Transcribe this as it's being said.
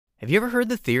Have you ever heard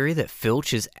the theory that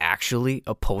Filtch is actually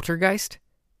a poltergeist?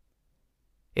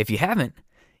 If you haven't,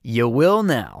 you will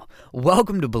now.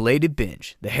 Welcome to Belated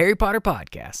Binge, the Harry Potter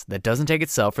podcast that doesn't take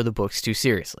itself or the books too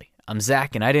seriously. I'm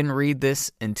Zach, and I didn't read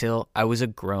this until I was a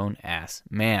grown-ass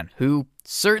man, who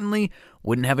certainly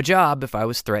wouldn't have a job if I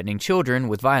was threatening children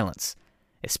with violence,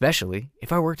 especially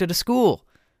if I worked at a school.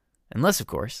 Unless, of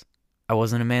course, I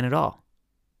wasn't a man at all.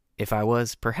 If I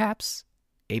was, perhaps,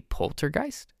 a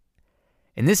poltergeist?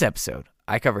 In this episode,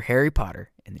 I cover Harry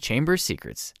Potter and the Chamber of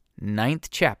Secrets, 9th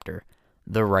chapter,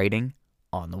 The Writing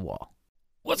on the Wall.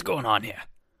 What's going on here?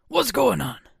 What's going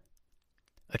on?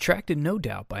 Attracted no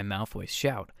doubt by Malfoy's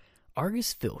shout,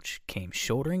 Argus Filch came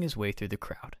shouldering his way through the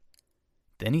crowd.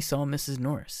 Then he saw Mrs.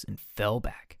 Norris and fell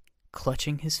back,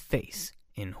 clutching his face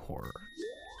in horror.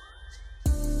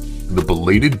 The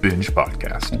Belated Binge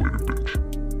Podcast.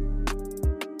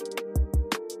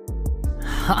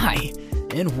 Hi,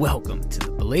 and welcome to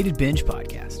the Belated Binge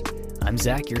Podcast. I'm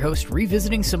Zach, your host,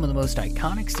 revisiting some of the most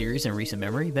iconic series in recent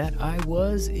memory that I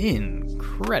was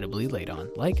incredibly late on,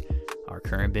 like our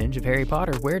current binge of Harry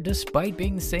Potter, where despite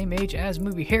being the same age as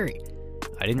movie Harry,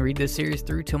 I didn't read this series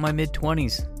through till my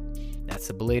mid-20s. That's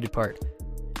the belated part.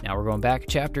 Now we're going back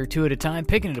chapter 2 at a time,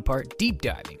 picking it apart, deep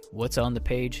diving what's on the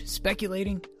page,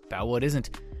 speculating about what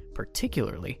isn't,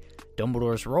 particularly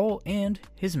Dumbledore's role and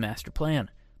his master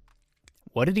plan.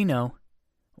 What did he know?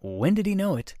 When did he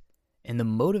know it? And the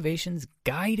motivations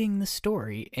guiding the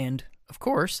story and, of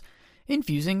course,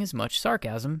 infusing as much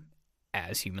sarcasm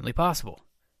as humanly possible.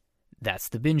 That's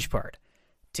the binge part.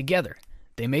 Together,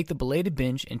 they make the Belated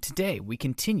Binge, and today we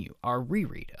continue our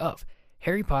reread of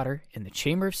Harry Potter and the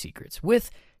Chamber of Secrets with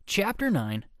Chapter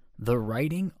 9, The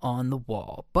Writing on the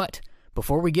Wall. But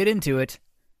before we get into it,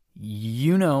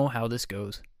 you know how this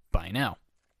goes by now.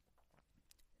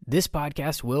 This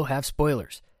podcast will have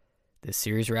spoilers. This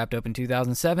series wrapped up in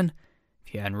 2007.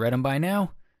 If you hadn't read them by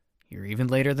now, you're even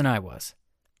later than I was.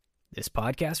 This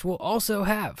podcast will also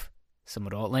have some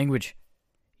adult language.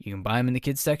 You can buy them in the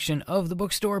kids section of the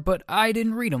bookstore, but I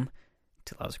didn't read them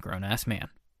till I was a grown-ass man.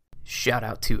 Shout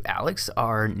out to Alex,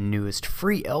 our newest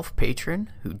free elf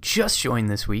patron, who just joined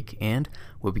this week and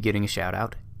will be getting a shout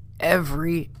out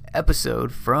every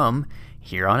episode from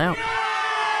here on out.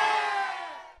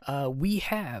 We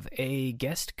have a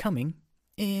guest coming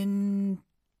in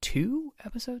 2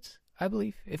 episodes, I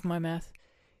believe, if my math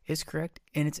is correct,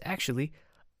 and it's actually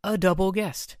a double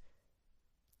guest.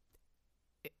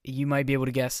 You might be able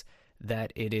to guess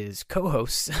that it is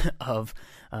co-hosts of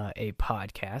a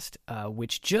podcast,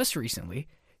 which just recently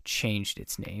changed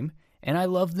its name, and I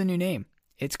love the new name.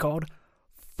 It's called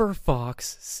For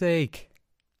Fox's Sake.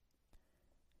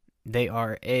 They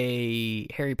are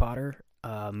a Harry Potter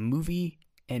movie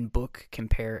and book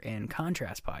compare and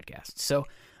contrast podcast. So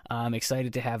I'm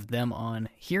excited to have them on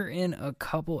here in a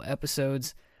couple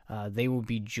episodes. They will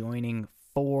be joining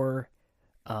for...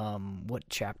 what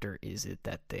chapter is it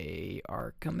that they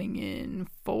are coming in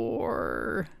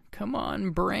for? Come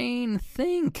on, brain,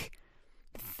 think.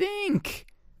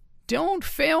 Don't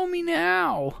fail me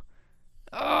now.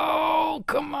 Oh,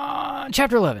 come on.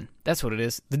 Chapter 11, that's what it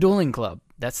is. The Dueling Club.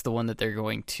 That's the one that they're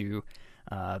going to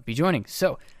be joining.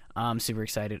 So I'm super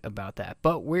excited about that.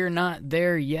 But we're not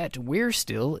there yet. We're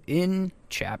still in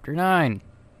Chapter 9.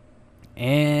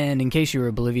 And in case you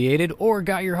were obliviated or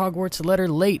got your Hogwarts letter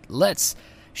late, let's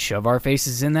shove our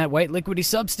faces in that white liquidy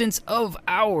substance of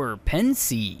our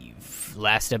Pensieve.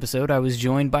 Last episode, I was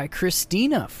joined by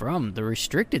Christina from the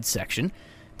restricted section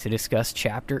to discuss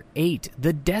Chapter 8,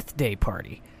 The Death Day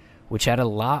Party, which had a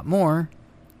lot more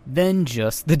than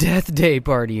just the Death Day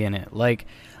Party in it, like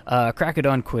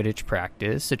Crackadon Quidditch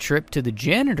practice, a trip to the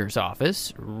janitor's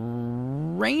office,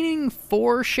 raining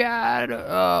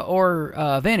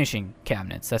vanishing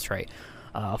cabinets, that's right,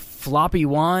 floppy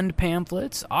wand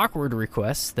pamphlets, awkward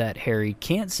requests that Harry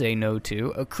can't say no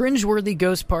to, a cringeworthy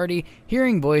ghost party,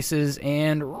 hearing voices,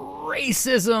 and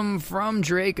racism from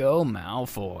Draco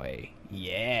Malfoy.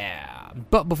 Yeah.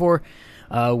 But before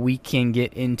we can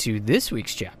get into this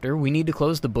week's chapter, we need to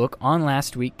close the book on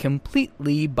last week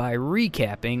completely by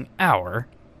recapping our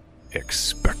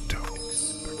Expecto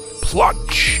Plot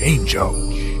Change-O.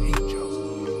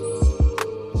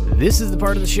 This is the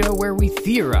part of the show where we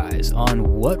theorize on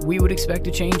what we would expect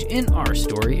to change in our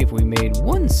story if we made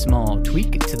one small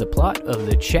tweak to the plot of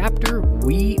the chapter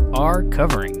we are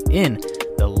covering. In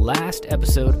the last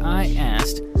episode, I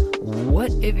asked,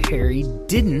 what if Harry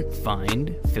didn't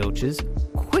find Filch's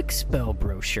quick spell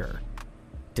brochure?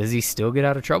 Does he still get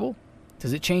out of trouble?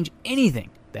 Does it change anything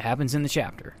that happens in the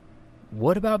chapter?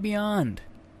 What about beyond?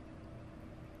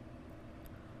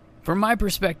 From my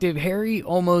perspective, Harry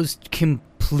almost completely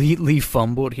completely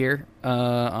fumbled here,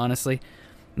 honestly.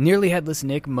 Nearly Headless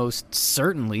Nick most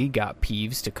certainly got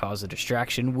Peeves to cause a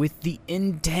distraction with the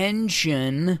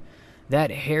intention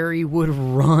that Harry would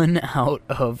run out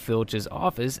of Filch's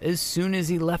office as soon as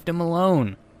he left him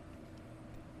alone.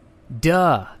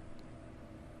 Duh.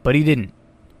 But he didn't.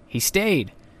 He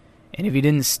stayed. And if he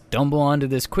didn't stumble onto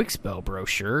this Quickspell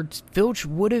brochure, Filch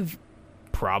would have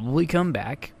probably come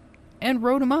back and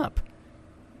wrote him up.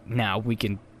 Now, we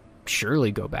can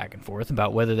surely go back and forth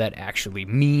about whether that actually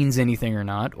means anything or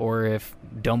not, or if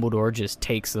Dumbledore just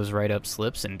takes those write-up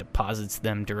slips and deposits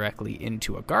them directly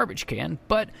into a garbage can,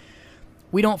 but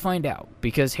we don't find out,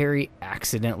 because Harry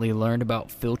accidentally learned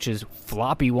about Filch's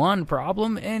floppy wand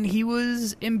problem, and he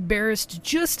was embarrassed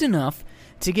just enough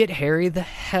to get Harry the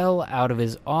hell out of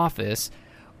his office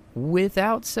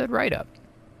without said write-up.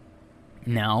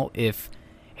 Now, if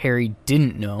Harry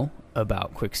didn't know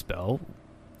about Quickspell,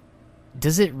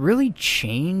 does it really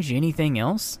change anything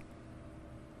else?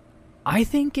 I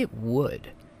think it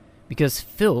would, because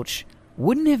Filch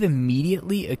wouldn't have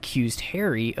immediately accused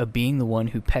Harry of being the one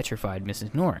who petrified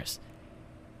Mrs. Norris.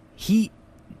 He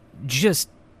just,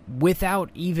 without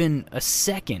even a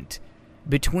second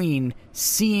between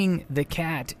seeing the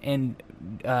cat and,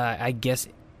 I guess,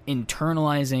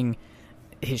 internalizing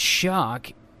his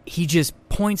shock, he just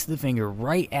points the finger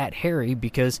right at Harry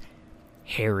because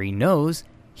Harry knows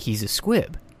he's a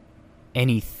squib. And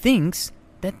he thinks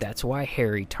that that's why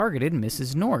Harry targeted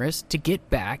Mrs. Norris to get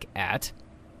back at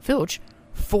Filch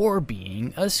for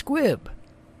being a squib.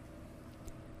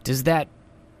 Does that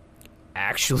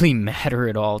actually matter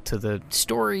at all to the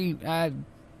story?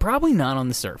 Probably not on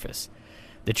the surface.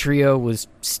 The trio was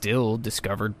still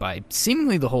discovered by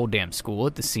seemingly the whole damn school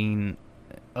at the scene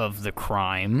of the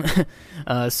crime.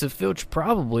 So Filch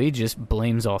probably just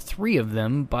blames all three of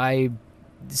them by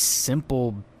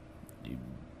simple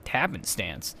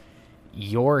happenstance.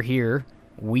 You're here,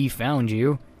 we found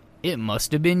you, it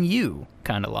must have been you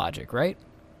kind of logic, right?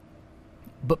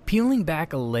 But peeling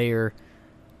back a layer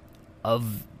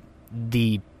of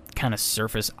the kind of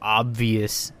surface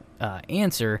obvious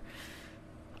answer,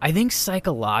 I think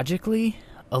psychologically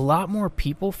a lot more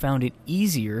people found it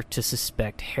easier to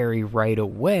suspect Harry right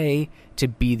away to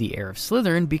be the heir of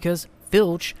Slytherin because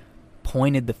Filch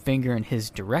pointed the finger in his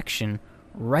direction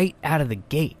right out of the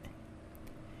gate.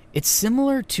 It's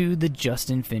similar to the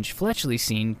Justin Finch-Fletchley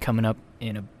scene coming up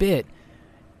in a bit.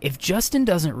 If Justin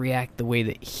doesn't react the way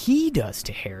that he does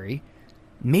to Harry,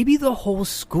 maybe the whole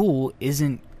school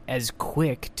isn't as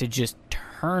quick to just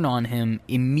turn on him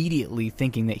immediately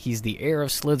thinking that he's the heir of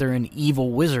Slytherin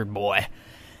evil wizard boy.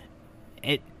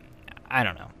 I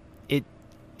don't know.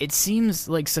 It seems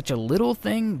like such a little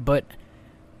thing, but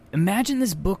imagine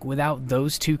this book without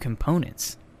those two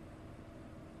components.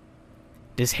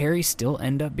 Does Harry still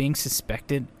end up being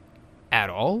suspected at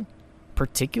all?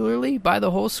 Particularly by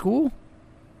the whole school?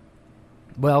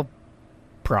 Well,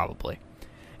 probably.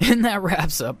 And that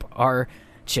wraps up our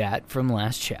chat from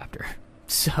last chapter.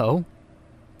 So,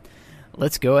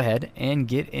 let's go ahead and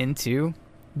get into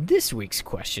this week's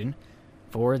question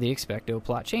for the Expecto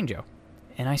Plot Changeo.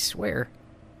 And I swear,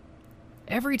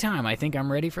 every time I think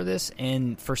I'm ready for this,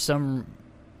 and for some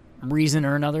reason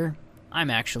or another, I'm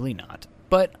actually not.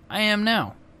 But I am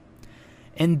now.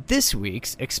 And this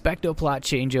week's Expecto Plot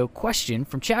Changeo question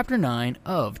from Chapter 9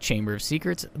 of Chamber of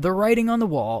Secrets, The Writing on the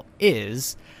Wall,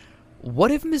 is: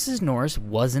 what if Mrs. Norris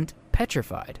wasn't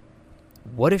petrified?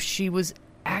 What if she was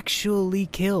actually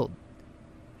killed?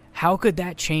 How could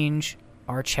that change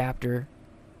our chapter?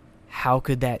 How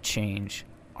could that change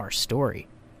our story?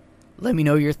 Let me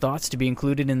know your thoughts to be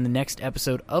included in the next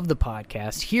episode of the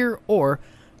podcast here or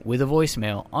with a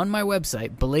voicemail on my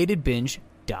website,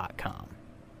 belatedbinge.com.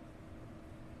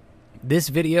 This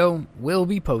video will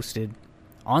be posted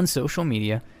on social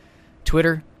media,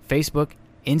 Twitter, Facebook,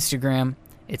 Instagram.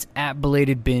 It's at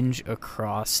belatedbinge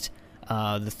across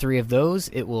the three of those.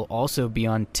 It will also be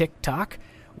on TikTok,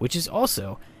 which is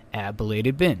also at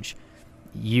belatedbinge.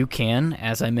 You can,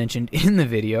 as I mentioned in the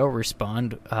video,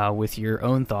 respond with your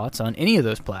own thoughts on any of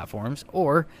those platforms,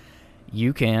 or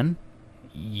you can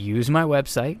use my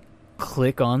website,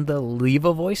 click on the leave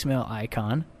a voicemail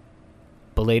icon,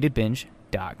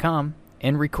 belatedbinge.com,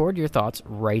 and record your thoughts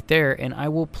right there, and I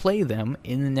will play them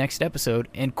in the next episode.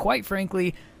 And quite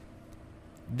frankly,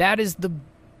 that is the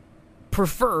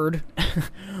preferred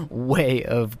way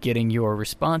of getting your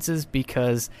responses,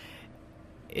 because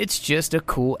it's just a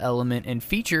cool element and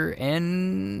feature,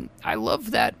 and I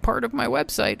love that part of my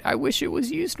website. I wish it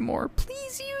was used more.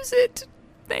 Please use it.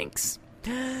 Thanks.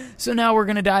 So now we're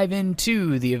going to dive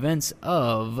into the events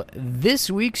of this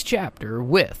week's chapter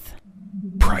with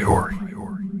Priority.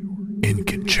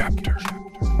 Incan chapter.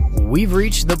 We've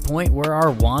reached the point where our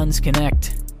wands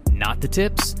connect. Not the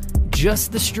tips,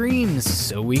 just the streams,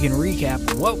 so we can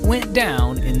recap what went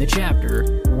down in the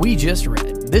chapter we just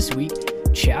read. This week,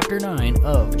 Chapter 9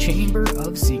 of Chamber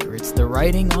of Secrets. The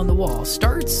writing on the wall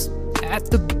starts at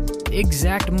the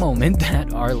exact moment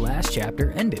that our last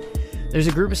chapter ended. There's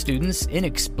a group of students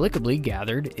inexplicably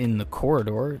gathered in the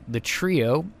corridor, the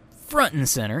trio front and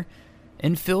center,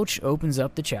 and Filtch opens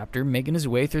up the chapter, making his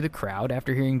way through the crowd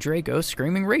after hearing Draco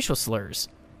screaming racial slurs.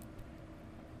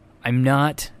 I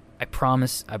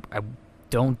promise, I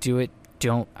don't do it,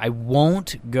 I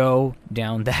won't go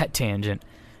down that tangent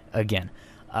again.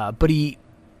 But I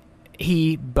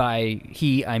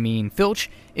mean Filtch,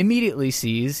 immediately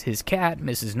sees his cat,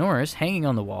 Mrs. Norris, hanging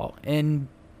on the wall, and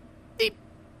he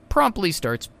promptly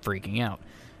starts freaking out,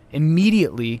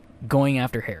 immediately going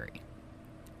after Harry.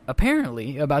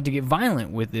 Apparently about to get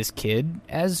violent with this kid,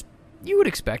 as you would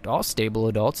expect all stable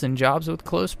adults in jobs with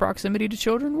close proximity to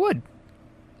children would.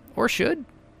 Or should.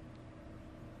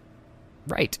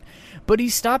 Right. But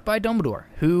he's stopped by Dumbledore,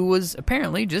 who was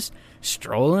apparently just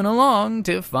strolling along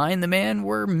to find the man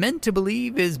we're meant to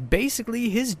believe is basically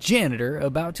his janitor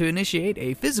about to initiate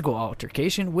a physical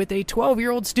altercation with a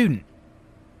 12-year-old student.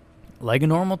 Like a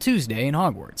normal Tuesday in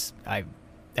Hogwarts, I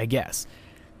guess.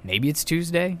 Maybe it's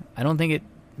Tuesday? I don't think it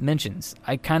mentions.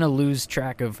 I kind of lose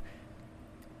track of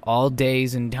all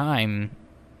days and time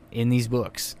in these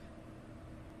books.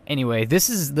 Anyway, this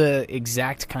is the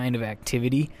exact kind of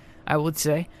activity, I would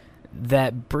say,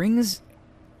 that brings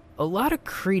a lot of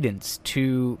credence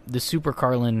to the Super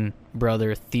Carlin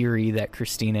brother theory that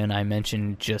Christina and I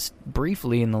mentioned just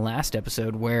briefly in the last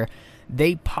episode, where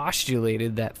they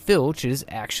postulated that Filch is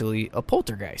actually a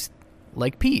poltergeist,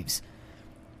 like Peeves,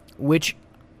 which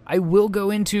I will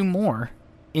go into more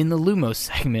in the Lumos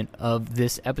segment of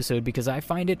this episode, because I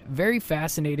find it very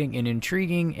fascinating and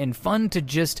intriguing and fun to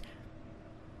just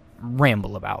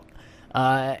ramble about.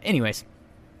 Anyways,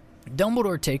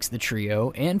 Dumbledore takes the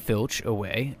trio and Filch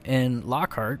away, and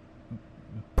Lockhart,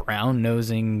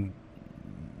 brown-nosing,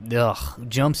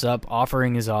 jumps up,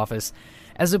 offering his office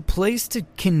as a place to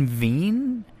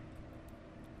convene,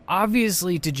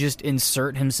 obviously to just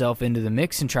insert himself into the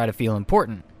mix and try to feel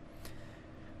important.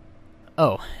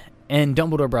 Oh, and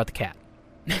Dumbledore brought the cat.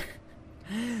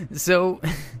 So,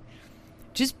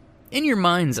 just in your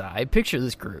mind's eye, picture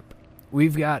this group.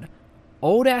 We've got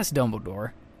old-ass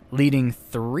Dumbledore leading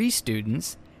 3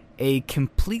 students, a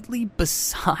completely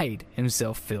beside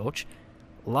himself Filch,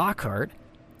 Lockhart.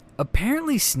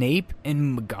 Apparently Snape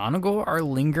and McGonagall are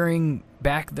lingering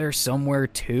back there somewhere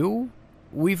too,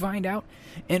 we find out.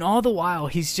 And all the while,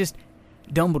 he's just,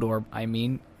 Dumbledore,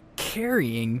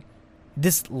 carrying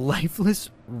this lifeless,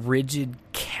 rigid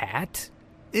cat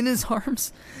in his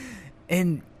arms.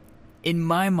 And in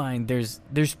my mind, there's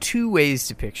 2 ways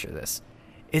to picture this.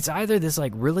 It's either this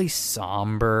really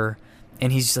somber,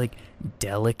 and he's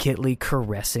delicately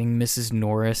caressing Mrs.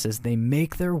 Norris as they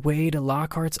make their way to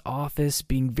Lockhart's office,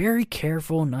 being very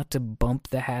careful not to bump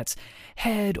the hat's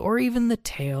head or even the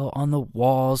tail on the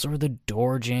walls or the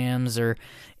door jambs or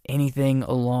anything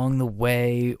along the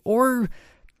way, or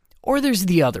there's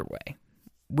the other way,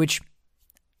 which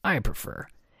I prefer,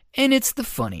 and it's the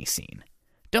funny scene.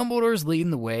 Dumbledore's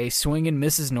leading the way, swinging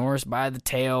Mrs. Norris by the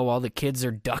tail while the kids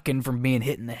are ducking from being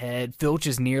hit in the head. Filch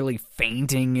is nearly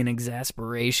fainting in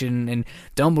exasperation, and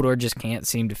Dumbledore just can't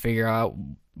seem to figure out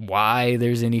why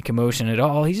there's any commotion at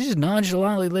all. He's just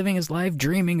nonchalantly living his life,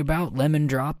 dreaming about lemon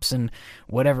drops and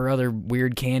whatever other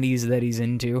weird candies that he's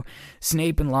into.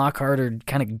 Snape and Lockhart are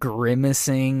kind of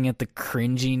grimacing at the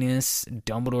cringiness.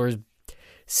 Dumbledore's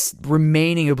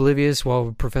remaining oblivious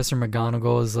while Professor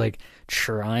McGonagall is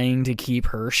trying to keep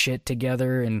her shit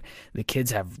together, and the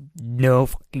kids have no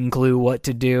fucking clue what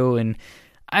to do. And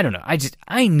I don't know,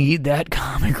 I need that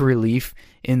comic relief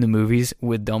in the movies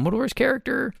with Dumbledore's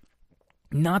character,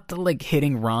 not the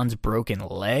hitting Ron's broken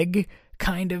leg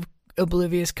kind of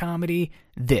oblivious comedy.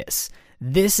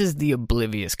 This is the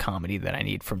oblivious comedy that I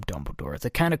need from Dumbledore.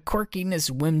 The kind of quirkiness,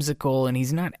 whimsical, and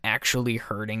he's not actually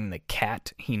hurting the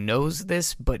cat. He knows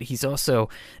this, but he's also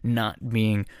not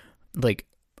being,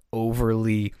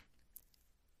 overly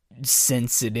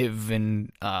sensitive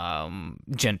and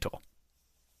gentle.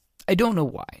 I don't know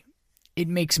why. It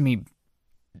makes me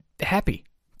happy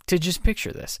to just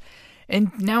picture this.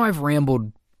 And now I've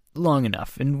rambled long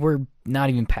enough, and we're not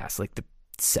even past, the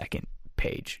second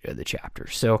page of the chapter.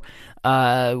 So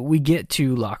we get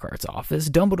to Lockhart's office.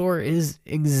 Dumbledore is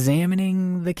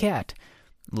examining the cat.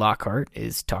 Lockhart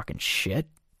is talking shit,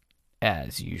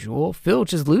 as usual.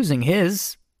 Filch is losing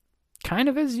his, kind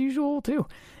of as usual, too.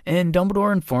 And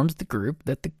Dumbledore informs the group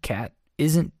that the cat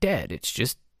isn't dead. It's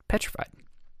just petrified.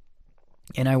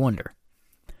 And I wonder,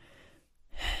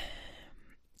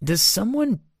 does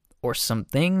someone or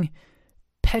something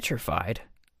petrified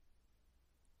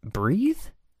breathe?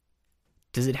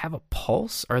 Does it have a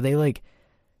pulse? Are they like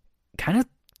kind of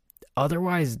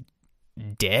otherwise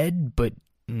dead but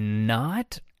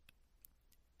not?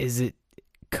 Is it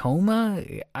coma?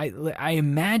 I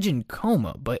imagine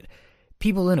coma, but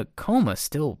people in a coma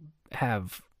still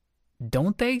have,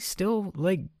 don't they still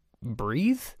like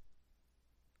breathe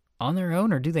on their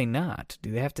own, or do they not?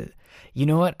 Do they have to? You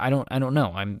know what? I don't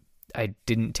know. I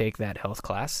didn't take that health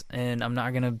class, and I'm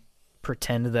not gonna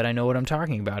pretend that I know what I'm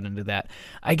talking about into that.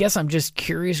 I guess I'm just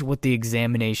curious what the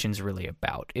examination's really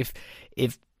about. If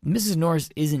Mrs. Norris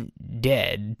isn't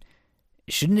dead,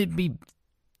 shouldn't it be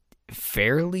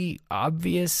fairly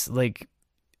obvious, like,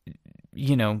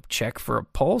 you know, check for a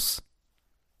pulse?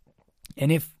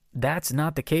 And if that's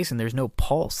not the case and there's no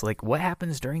pulse, like, what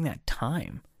happens during that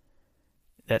time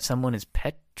that someone is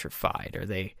petrified?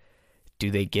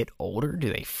 Do they get older?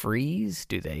 Do they freeze?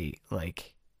 Do they,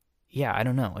 like, yeah, I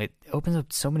don't know. It opens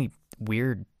up so many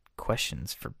weird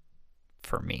questions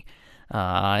for me.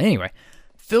 Anyway,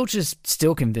 Filch is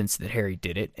still convinced that Harry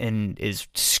did it and is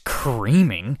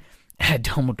screaming at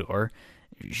Dumbledore,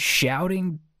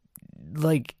 shouting,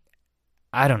 like,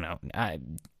 I don't know.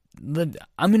 I'm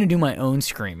going to do my own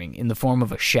screaming in the form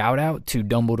of a shout out to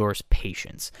Dumbledore's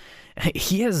patience.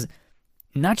 He has,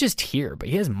 not just here, but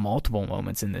he has multiple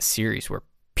moments in this series where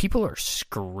people are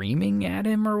screaming at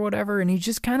him or whatever, and he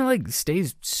just kind of like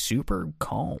stays super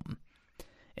calm.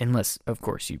 Unless, of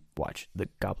course, you watch the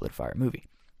Goblet of Fire movie.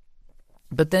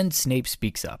 But then Snape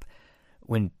speaks up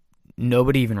when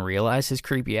nobody even realized his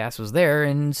creepy ass was there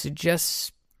and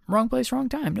suggests wrong place, wrong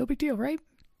time. No big deal, right?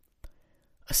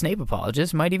 A Snape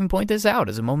apologist might even point this out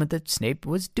as a moment that Snape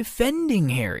was defending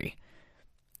Harry.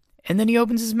 And then he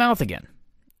opens his mouth again.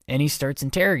 And he starts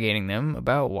interrogating them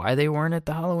about why they weren't at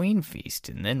the Halloween feast,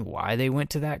 and then why they went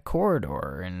to that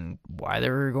corridor, and why they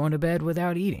were going to bed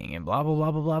without eating, and blah, blah,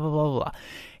 blah, blah, blah, blah, blah, blah.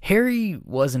 Harry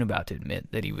wasn't about to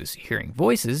admit that he was hearing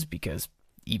voices, because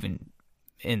even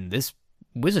in this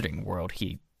wizarding world,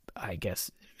 he, I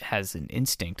guess, has an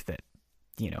instinct that,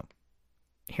 you know,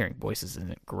 hearing voices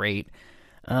isn't great.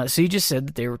 So he just said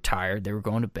that they were tired, they were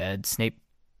going to bed. Snape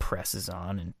presses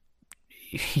on, and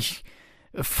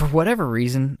for whatever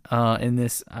reason, in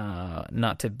this,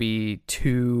 not to be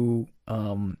too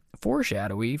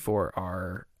foreshadowy for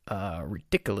our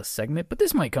ridiculous segment, but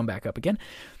this might come back up again.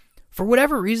 For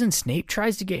whatever reason, Snape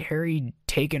tries to get Harry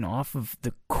taken off of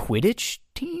the Quidditch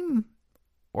team,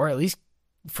 or at least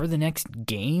for the next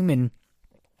game, and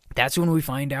that's when we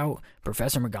find out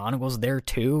Professor McGonagall's there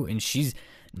too, and she's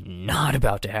not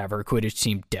about to have her Quidditch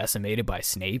team decimated by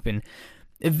Snape, and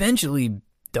eventually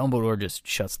Dumbledore just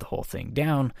shuts the whole thing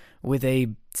down with a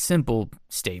simple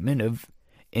statement of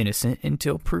innocent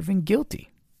until proven guilty.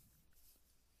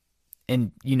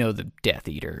 And, you know, the Death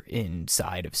Eater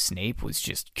inside of Snape was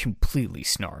just completely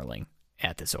snarling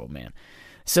at this old man.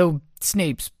 So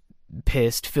Snape's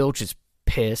pissed, Filch is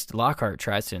pissed, Lockhart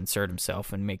tries to insert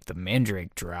himself and make the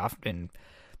Mandrake drop, and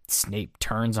Snape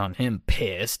turns on him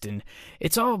pissed, and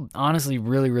it's all honestly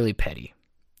really, really petty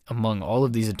among all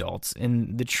of these adults,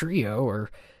 and the trio are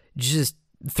just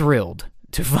thrilled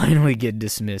to finally get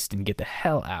dismissed and get the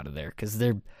hell out of there, because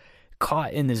they're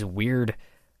caught in this weird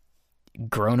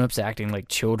grown-ups acting like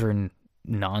children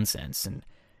nonsense, and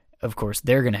of course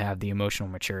they're going to have the emotional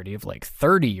maturity of like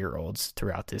 30-year-olds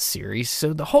throughout this series,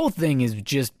 so the whole thing is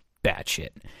just batshit.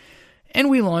 And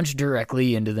we launch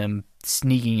directly into them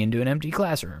sneaking into an empty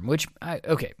classroom, which,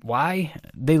 okay, why?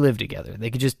 They live together. They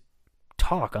could just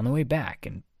talk on the way back,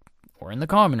 and or in the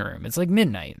common room. It's like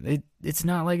midnight. It's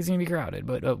not like it's going to be crowded,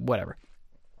 but whatever.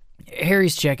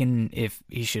 Harry's checking if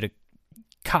he should have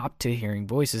copped to hearing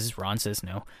voices. Ron says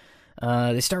no.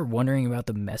 They start wondering about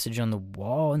the message on the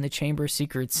wall in the Chamber of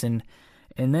Secrets, and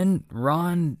then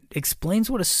Ron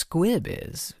explains what a squib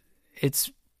is.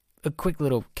 It's a quick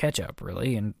little catch-up,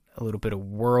 really, and a little bit of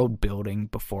world building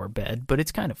before bed, but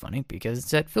it's kind of funny because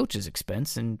it's at Filch's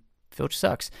expense, and Filch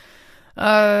sucks.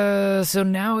 So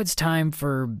now it's time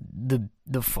for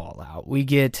the fallout. We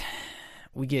get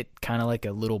kind of like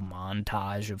a little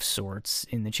montage of sorts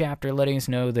in the chapter, letting us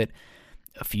know that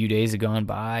a few days have gone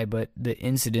by, but the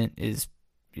incident is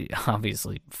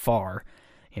obviously far,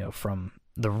 from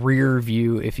the rear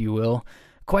view, if you will.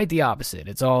 Quite the opposite.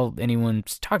 It's all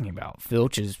anyone's talking about.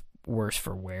 Filch is worse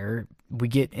for wear. We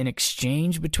get an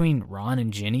exchange between Ron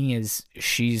and Ginny as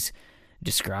she's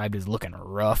described as looking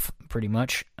rough, pretty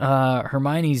much.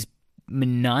 Hermione's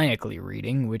maniacally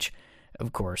reading, which,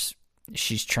 of course,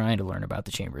 she's trying to learn about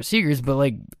the Chamber of Secrets, but,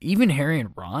 like, even Harry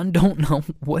and Ron don't know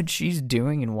what she's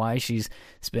doing and why she's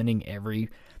spending every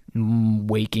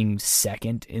waking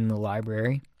second in the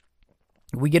library.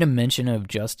 We get a mention of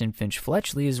Justin Finch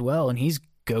Fletchley as well, and he's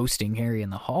ghosting Harry in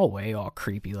the hallway, all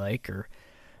creepy-like or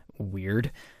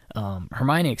weird.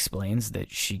 Hermione explains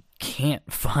that she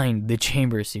can't find the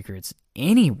Chamber of Secrets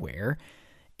anywhere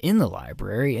in the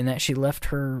library and that she left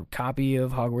her copy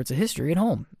of Hogwarts of History at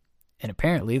home. And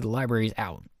apparently the library's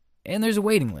out. And there's a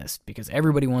waiting list because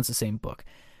everybody wants the same book.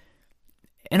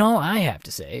 And all I have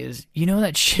to say is,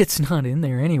 that shit's not in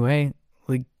there anyway.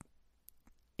 Like,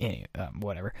 anyway,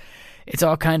 whatever. It's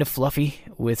all kind of fluffy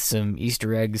with some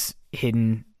Easter eggs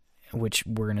hidden, which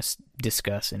we're going to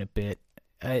discuss in a bit.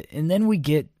 And then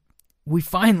we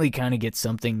finally kind of get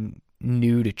something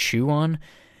new to chew on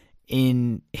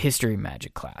in history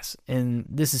magic class. And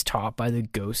this is taught by the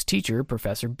ghost teacher,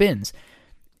 Professor Binns.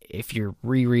 If you're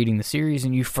rereading the series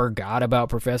and you forgot about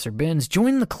Professor Binns,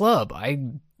 join the club.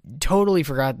 I totally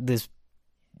forgot this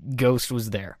ghost was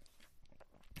there.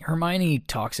 Hermione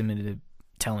talks him into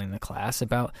telling the class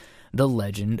about the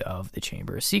legend of the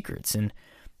Chamber of Secrets. And,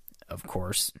 of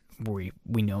course, we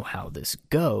know how this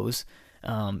goes.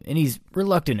 And he's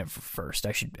reluctant at first.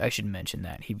 I should mention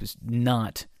that. He was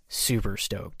not super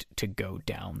stoked to go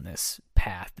down this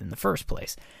path in the first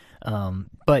place.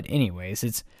 But anyways,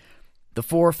 it's the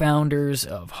 4 founders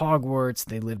of Hogwarts.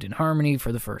 They lived in harmony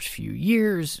for the first few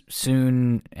years.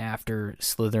 Soon after,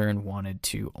 Slytherin wanted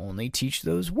to only teach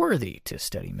those worthy to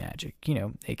study magic,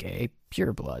 aka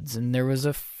purebloods. And there was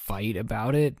a fight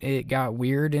about it. It got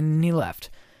weird and he left.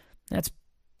 That's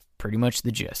pretty much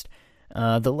the gist.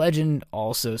 The legend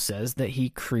also says that he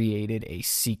created a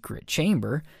secret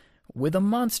chamber with a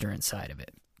monster inside of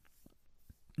it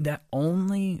that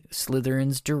only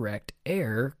Slytherin's direct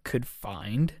heir could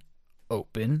find,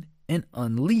 open, and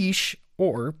unleash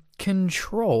or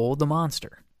control the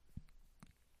monster.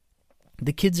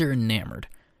 The kids are enamored.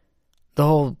 The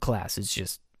whole class is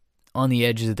just on the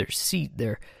edge of their seat.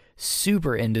 They're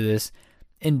super into this,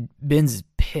 and Binns is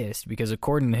pissed because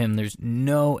according to him, there's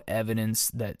no evidence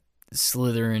that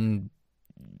Slytherin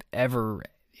ever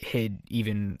hid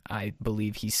even, I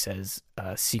believe he says,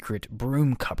 a secret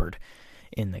broom cupboard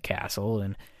in the castle.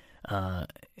 And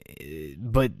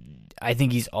but I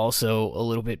think he's also a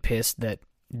little bit pissed that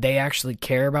they actually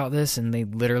care about this and they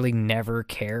literally never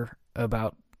care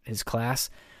about his class.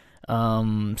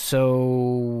 So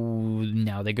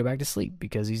now they go back to sleep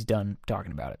because he's done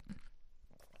talking about it.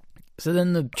 So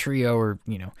then the trio are,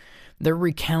 they're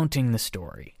recounting the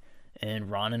story.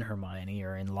 And Ron and Hermione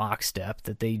are in lockstep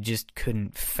that they just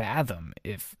couldn't fathom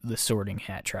if the Sorting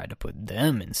Hat tried to put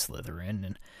them in Slytherin.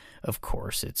 And, of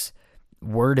course, it's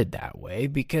worded that way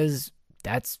because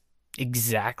that's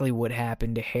exactly what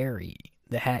happened to Harry.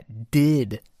 The Hat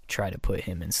did try to put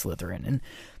him in Slytherin. And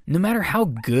no matter how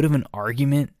good of an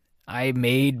argument I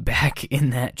made back in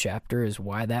that chapter as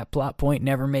why that plot point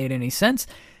never made any sense,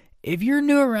 if you're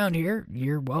new around here,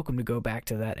 you're welcome to go back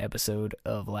to that episode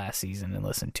of last season and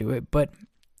listen to it. But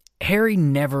Harry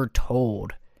never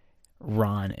told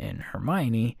Ron and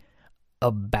Hermione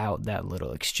about that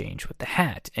little exchange with the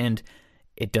Hat. And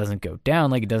it doesn't go down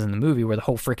like it does in the movie where the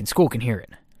whole freaking school can hear it.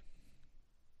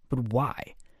 But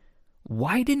why?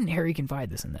 Why didn't Harry confide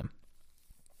this in them?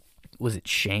 Was it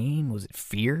shame? Was it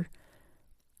fear?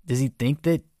 Does he think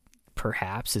that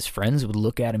perhaps his friends would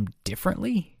look at him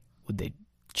differently? Would they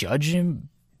judge him,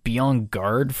 be on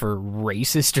guard for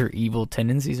racist or evil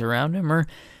tendencies around him? Or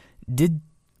did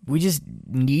we just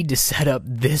need to set up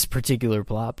this particular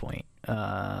plot point?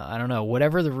 I don't know.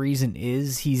 Whatever the reason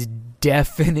is, he's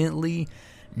definitely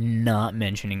not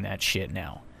mentioning that shit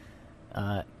now.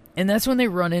 And that's when they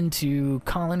run into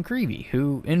Colin Creevey,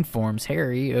 who informs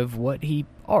Harry of what he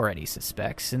already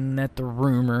suspects and that the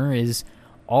rumor is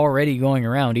already going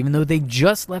around, even though they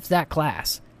just left that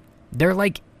class. They're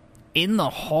like in the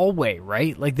hallway,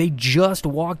 right? Like they just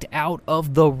walked out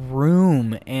of the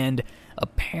room, and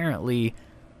apparently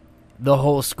the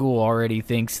whole school already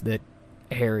thinks that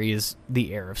Harry is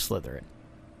the heir of Slytherin.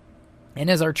 And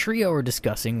as our trio are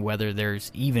discussing whether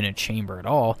there's even a chamber at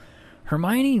all,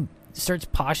 Hermione starts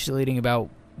postulating about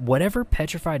whatever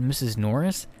petrified Mrs.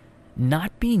 Norris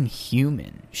not being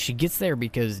human. She gets there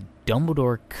because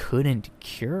Dumbledore couldn't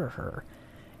cure her,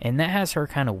 and that has her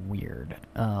kind of weird.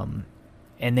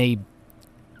 And they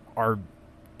are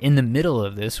in the middle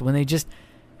of this when they just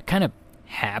kind of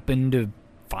happen to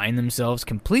find themselves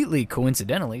completely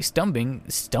coincidentally stumbling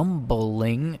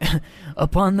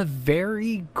upon the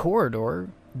very corridor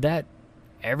that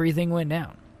everything went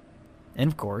down. And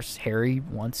of course, Harry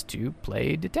wants to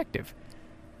play detective.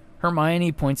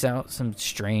 Hermione points out some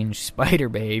strange spider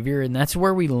behavior, and that's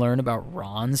where we learn about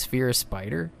Ron's fear of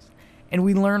spiders. And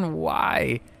we learn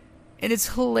why. And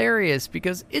it's hilarious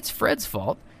because it's Fred's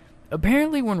fault.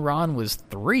 Apparently when Ron was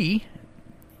 3,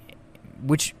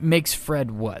 which makes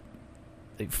Fred what?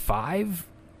 Like 5?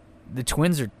 The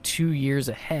twins are 2 years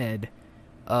ahead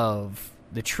of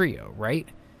the trio, right?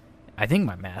 I think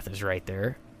my math is right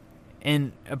there.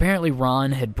 And apparently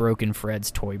Ron had broken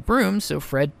Fred's toy broom, so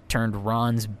Fred turned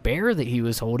Ron's bear that he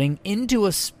was holding into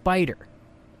a spider.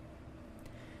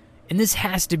 And this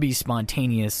has to be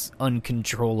spontaneous,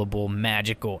 uncontrollable,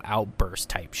 magical outburst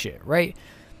type shit, right?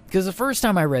 Because the first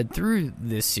time I read through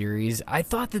this series, I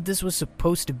thought that this was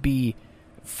supposed to be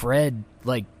Fred,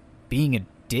 like, being a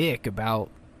dick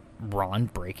about Ron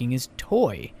breaking his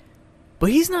toy. But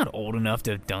he's not old enough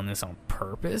to have done this on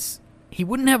purpose. He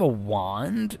wouldn't have a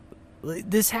wand.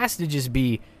 This has to just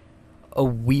be a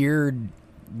weird,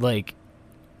 like,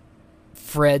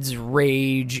 Fred's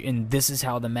rage, and this is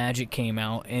how the magic came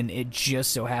out, and it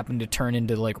just so happened to turn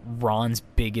into, like, Ron's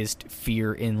biggest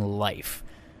fear in life.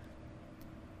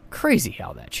 Crazy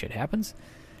how that shit happens.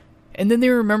 And then they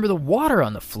remember the water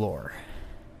on the floor.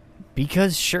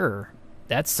 Because, sure,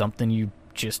 that's something you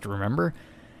just remember.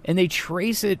 And they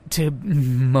trace it to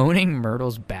Moaning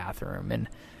Myrtle's bathroom, and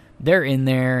they're in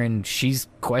there, and she's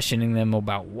questioning them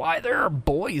about why there are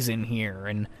boys in here,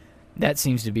 and that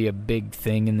seems to be a big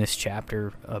thing in this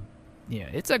chapter.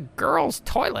 It's a girl's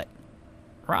toilet.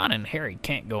 Ron and Harry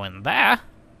can't go in there.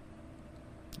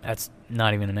 That's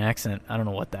not even an accent. I don't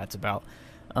know what that's about.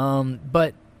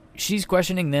 But she's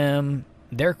questioning them.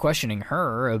 They're questioning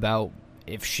her about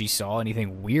if she saw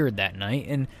anything weird that night.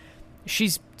 And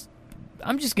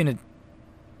I'm just going to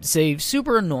say,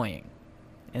 super annoying.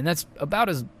 And that's about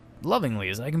as lovingly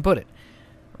as I can put it.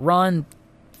 Ron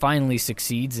finally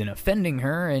succeeds in offending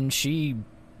her, and she,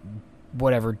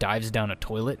 dives down a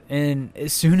toilet. And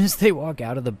as soon as they walk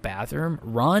out of the bathroom,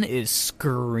 Ron is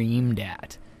screamed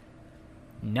at.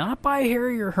 Not by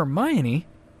Harry or Hermione.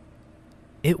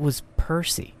 It was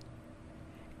Percy.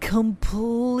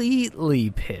 Completely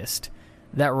pissed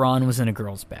that Ron was in a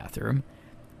girl's bathroom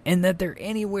and that they're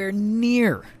anywhere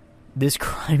near this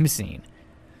crime scene.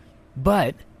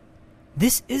 But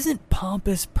this isn't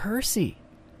pompous Percy.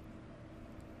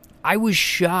 I was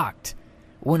shocked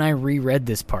when I reread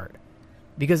this part,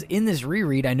 because in this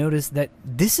reread I noticed that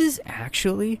this is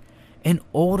actually an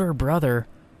older brother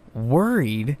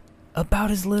worried about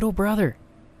his little brother.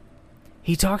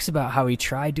 He talks about how he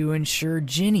tried to ensure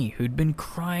Ginny, who'd been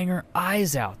crying her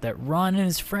eyes out, that Ron and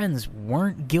his friends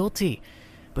weren't guilty,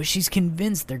 but she's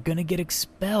convinced they're gonna get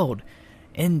expelled.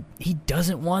 And he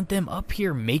doesn't want them up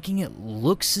here, making it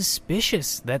look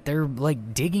suspicious that they're,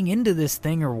 like, digging into this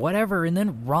thing or whatever. And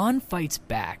then Ron fights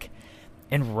back.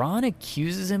 And Ron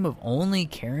accuses him of only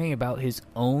caring about his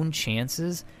own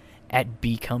chances at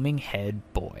becoming head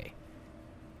boy.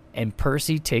 And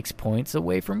Percy takes points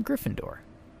away from Gryffindor.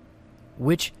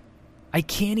 Which I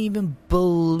can't even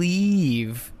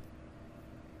believe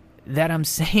that I'm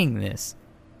saying this.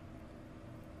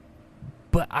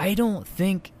 But I don't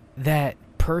think that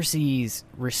Percy's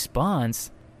response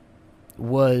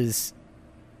was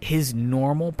his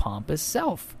normal pompous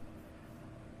self.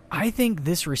 I think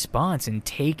this response in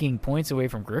taking points away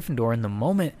from Gryffindor in the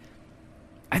moment,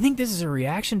 I think this is a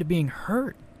reaction to being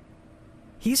hurt.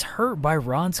 He's hurt by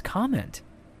Ron's comment.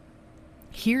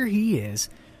 Here he is,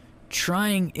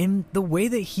 trying in the way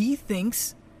that he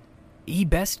thinks he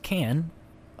best can,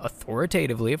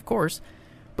 authoritatively, of course,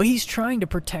 but he's trying to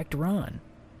protect Ron.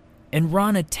 And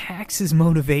Ron attacks his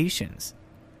motivations.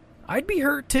 I'd be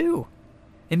hurt too.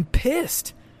 And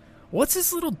pissed. What's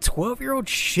this little 12-year-old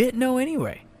shit know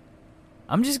anyway?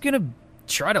 I'm just going to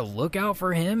try to look out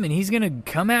for him, and he's going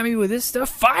to come at me with this stuff.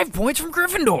 5 points from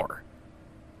Gryffindor.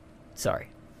 Sorry.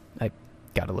 I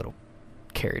got a little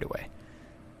carried away.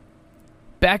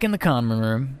 Back in the common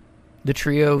room, the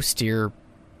trio steer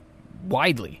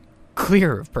widely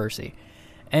clear of Percy.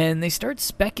 And they start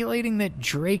speculating that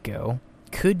Draco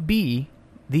could be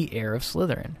the heir of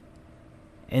Slytherin.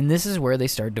 And this is where they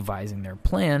start devising their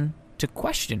plan to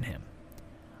question him,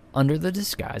 under the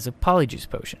disguise of Polyjuice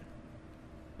Potion.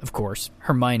 Of course,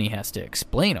 Hermione has to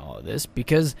explain all of this,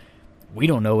 because we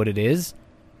don't know what it is,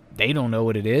 they don't know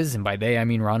what it is, and by they I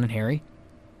mean Ron and Harry.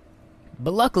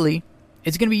 But luckily,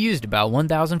 it's going to be used about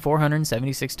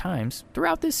 1,476 times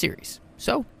throughout this series,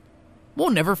 so we'll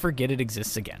never forget it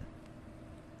exists again.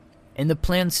 And the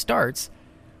plan starts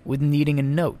with needing a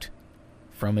note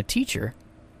from a teacher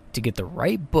to get the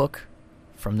right book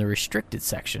from the restricted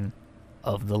section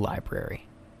of the library.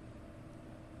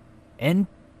 And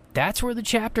that's where the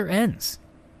chapter ends,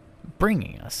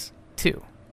 bringing us to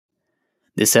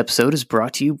This episode is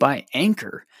brought to you by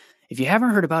Anchor. If you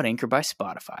haven't heard about Anchor by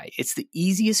Spotify, it's the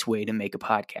easiest way to make a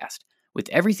podcast with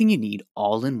everything you need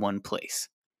all in one place.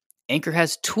 Anchor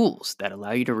has tools that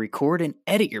allow you to record and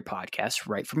edit your podcast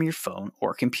right from your phone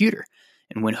or computer.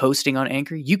 And when hosting on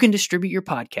Anchor, you can distribute your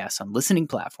podcasts on listening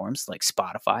platforms like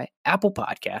Spotify, Apple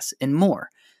Podcasts, and more.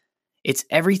 It's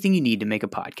everything you need to make a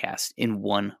podcast in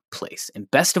one place. And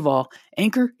best of all,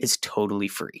 Anchor is totally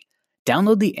free.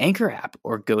 Download the Anchor app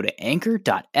or go to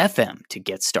anchor.fm to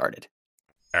get started.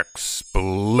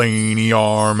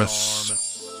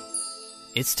 Explainiarmus.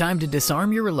 It's time to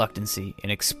disarm your reluctancy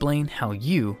and explain how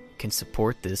you can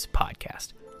support this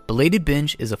podcast. Belated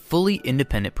Binge is a fully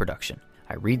independent production.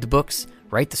 I read the books,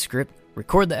 write the script,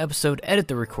 record the episode, edit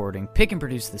the recording, pick and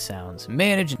produce the sounds,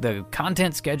 manage the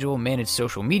content schedule, manage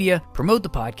social media, promote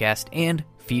the podcast, and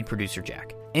feed producer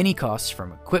Jack. Any costs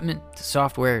from equipment to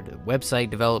software to website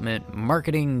development,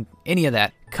 marketing, any of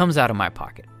that comes out of my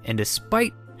pocket. And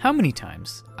despite how many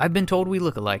times I've been told we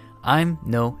look alike, I'm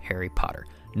no Harry Potter.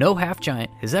 No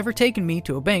half-giant has ever taken me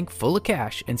to a bank full of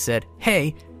cash and said,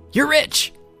 "Hey, you're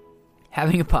rich!"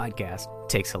 Having a podcast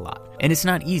takes a lot, and it's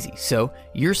not easy, so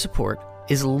your support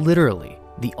is literally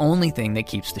the only thing that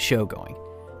keeps the show going.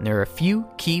 And there are a few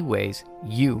key ways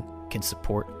you can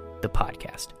support the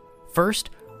podcast. First,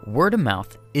 word of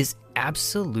mouth is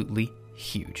absolutely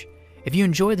huge. If you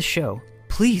enjoy the show,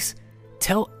 please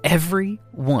tell every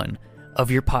one of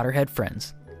your Potterhead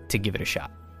friends to give it a shot.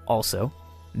 Also,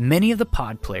 many of the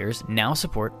pod players now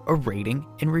support a rating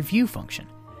and review function.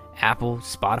 Apple,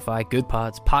 Spotify,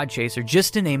 GoodPods, Podchaser,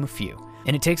 just to name a few.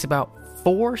 And it takes about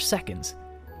 4 seconds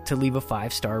to leave a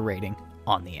 5-star rating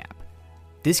on the app.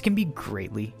 This can be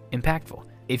greatly impactful.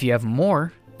 If you have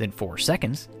more than 4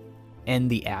 seconds and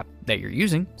the app that you're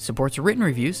using supports written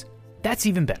reviews, that's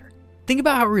even better. Think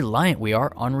about how reliant we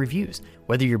are on reviews.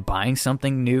 Whether you're buying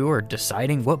something new or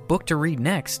deciding what book to read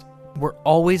next, we're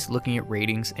always looking at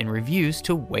ratings and reviews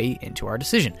to weigh into our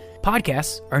decision.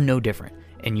 Podcasts are no different,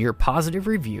 and your positive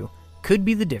review could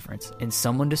be the difference in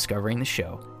someone discovering the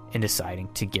show and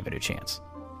deciding to give it a chance.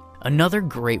 Another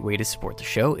great way to support the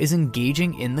show is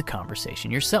engaging in the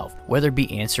conversation yourself, whether it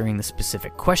be answering the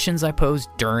specific questions I pose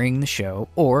during the show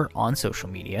or on social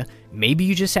media. Maybe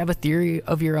you just have a theory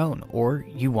of your own, or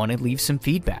you want to leave some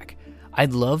feedback.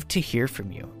 I'd love to hear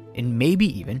from you, and maybe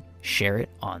even share it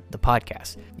on the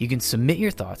podcast. You can submit your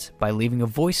thoughts by leaving a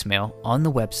voicemail on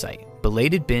the website,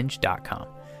 belatedbinge.com.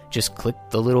 Just click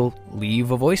the little leave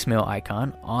a voicemail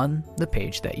icon on the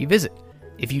page that you visit.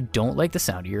 If you don't like the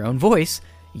sound of your own voice,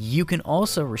 you can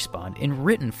also respond in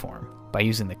written form by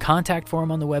using the contact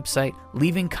form on the website,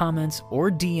 leaving comments or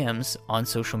DMs on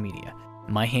social media.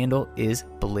 My handle is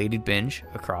Belated Binge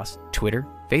across Twitter,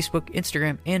 Facebook,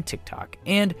 Instagram, and TikTok.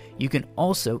 And you can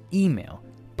also email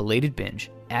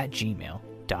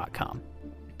belatedbinge@gmail.com.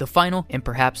 The final and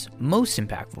perhaps most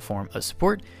impactful form of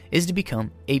support is to become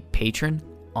a patron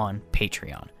on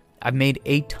Patreon. I've made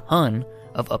a ton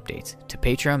of updates to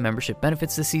Patreon membership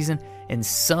benefits this season and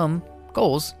some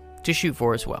goals to shoot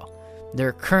for as well. There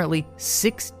are currently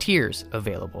 6 tiers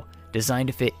available, designed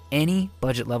to fit any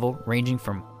budget level ranging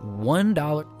from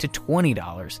 $1 to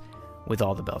 $20 with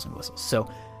all the bells and whistles. So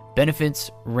benefits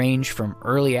range from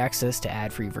early access to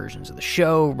ad-free versions of the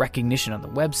show, recognition on the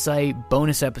website,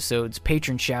 bonus episodes,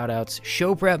 patron shoutouts,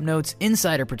 show prep notes,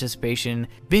 insider participation,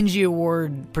 Bingy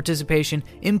Award participation,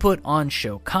 input on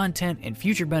show content and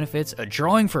future benefits, a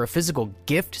drawing for a physical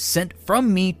gift sent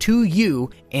from me to you,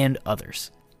 and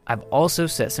others. I've also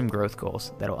set some growth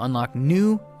goals that'll unlock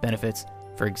new benefits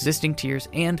for existing tiers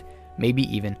and maybe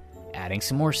even adding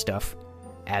some more stuff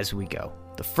as we go.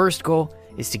 The first goal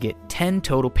is to get 10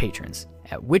 total patrons,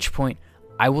 at which point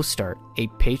I will start a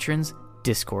patrons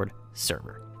Discord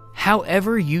server.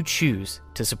 However you choose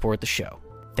to support the show,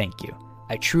 thank you.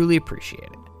 I truly appreciate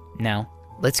it. Now,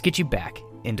 let's get you back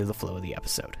into the flow of the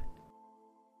episode.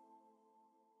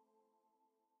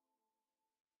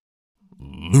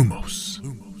 Lumos.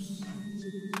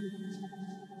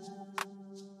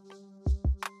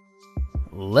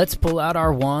 Let's pull out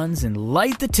our wands and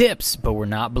light the tips, but we're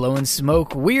not blowing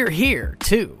smoke. We're here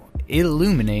to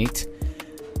illuminate.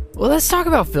 Well, let's talk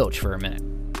about Filtch for a minute.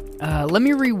 Let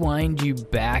me rewind you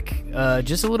back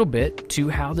just a little bit to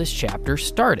how this chapter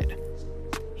started.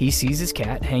 He sees his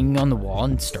cat hanging on the wall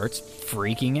and starts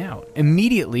freaking out,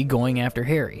 immediately going after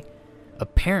Harry,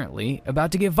 apparently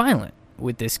about to get violent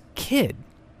with this kid,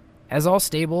 as all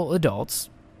stable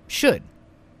adults should.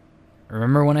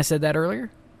 Remember when I said that earlier?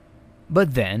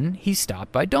 But then he's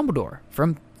stopped by Dumbledore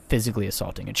from physically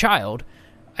assaulting a child.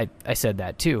 I said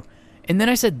that too. And then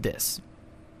I said this.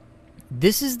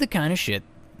 This is the kind of shit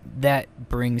that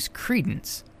brings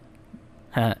credence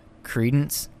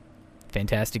Credence,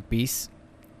 Fantastic Beasts.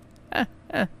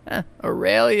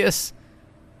 Aurelius.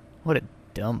 What a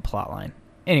dumb plotline.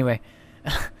 Anyway,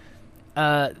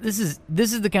 this is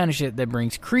the kind of shit that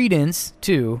brings credence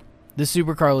to the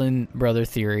Super Carlin brother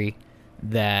theory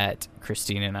that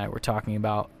Christina and I were talking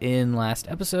about in last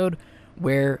episode,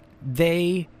 where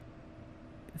they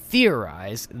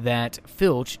theorize that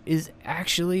Filtch is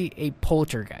actually a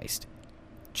poltergeist.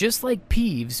 Just like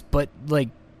Peeves, but like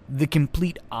the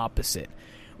complete opposite.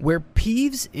 Where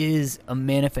Peeves is a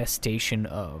manifestation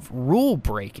of rule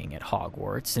breaking at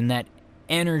Hogwarts and that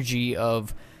energy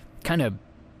of kind of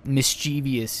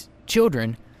mischievous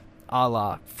children, a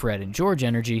la Fred and George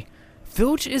energy,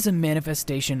 Filch is a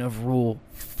manifestation of rule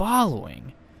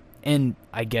following, and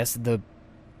I guess the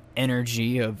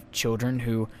energy of children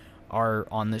who are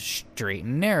on the straight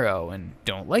and narrow and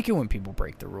don't like it when people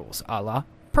break the rules, a la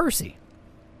Percy.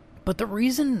 But the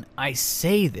reason I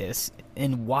say this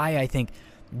and why I think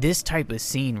this type of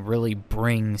scene really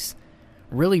brings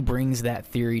that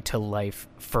theory to life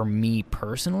for me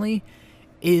personally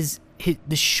is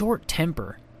the short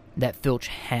temper that Filch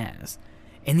has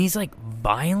and these like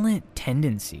violent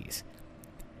tendencies.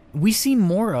 We see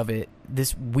more of it,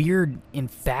 this weird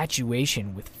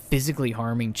infatuation with physically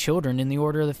harming children in the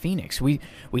Order of the Phoenix. We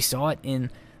saw it in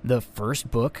the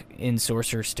first book in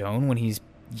Sorcerer's Stone when he's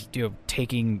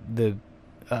taking them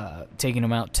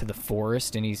out to the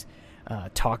forest and he's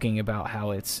talking about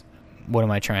how it's, what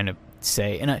am I trying to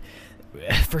say? And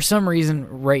for some reason,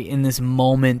 right in this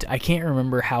moment, I can't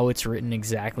remember how it's written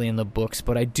exactly in the books,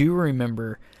 but I do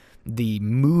remember the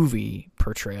movie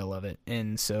portrayal of it.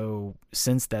 And so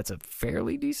since that's a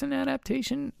fairly decent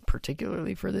adaptation,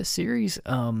 particularly for this series,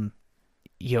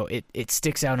 it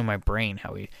sticks out in my brain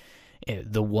how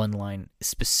the one line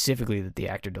specifically that the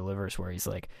actor delivers where he's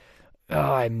like,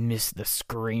 "Oh, I miss the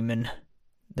screaming."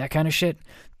 That kind of shit.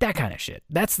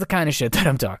 That's the kind of shit that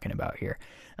I'm talking about here.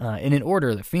 And in Order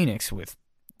of the Phoenix with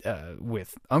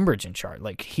Umbridge in charge,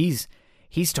 like he's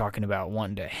talking about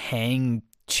wanting to hang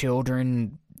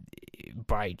children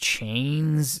by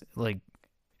chains. Like,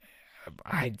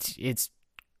 it's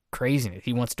crazy.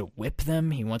 He wants to whip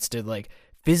them. He wants to like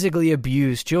physically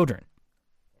abuse children.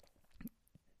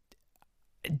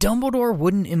 Dumbledore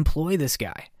wouldn't employ this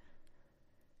guy.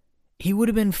 He would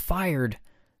have been fired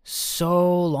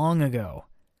so long ago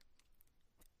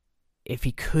if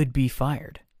he could be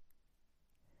fired.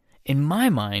 In my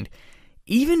mind,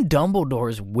 even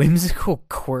Dumbledore's whimsical,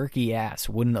 quirky ass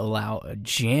wouldn't allow a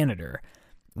janitor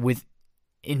with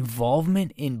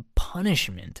involvement in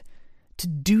punishment to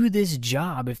do this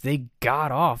job if they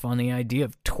got off on the idea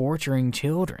of torturing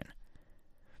children.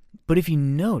 But if you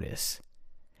notice,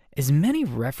 as many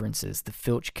references the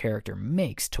Filch character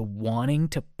makes to wanting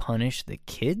to punish the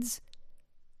kids,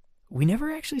 we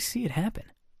never actually see it happen.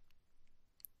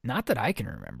 Not that I can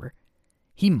remember.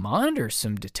 He monitors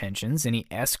some detentions and he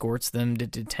escorts them to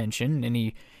detention and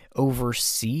he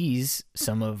oversees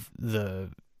some of the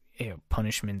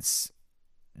punishments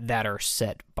that are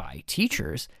set by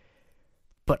teachers.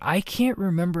 But I can't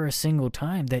remember a single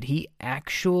time that he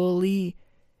actually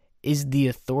is the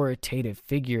authoritative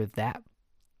figure that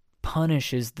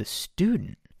punishes the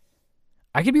student.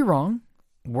 I could be wrong.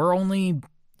 We're only,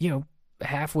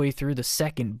 halfway through the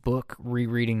second book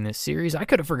rereading this series. I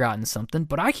could have forgotten something,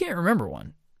 but I can't remember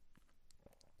one.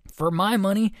 For my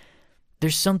money,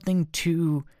 there's something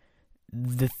to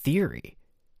the theory.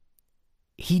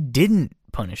 He didn't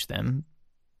punish them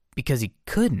because he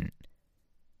couldn't.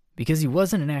 Because he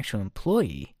wasn't an actual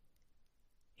employee.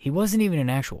 He wasn't even an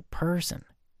actual person.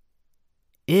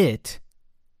 It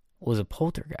was a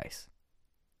poltergeist.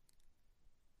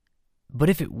 But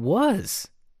if it was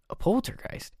a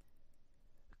poltergeist,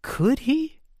 could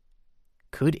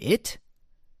it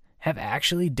have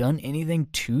actually done anything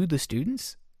to the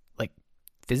students? Like,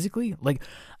 physically? Like,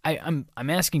 I'm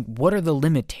asking, what are the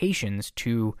limitations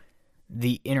to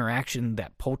the interaction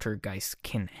that poltergeists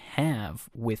can have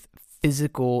with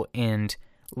physical and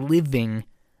living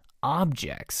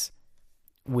objects,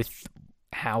 with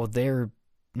how they're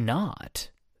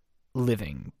not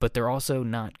living, but they're also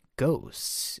not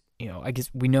ghosts? I guess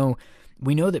we know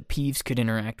that Peeves could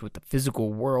interact with the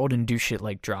physical world and do shit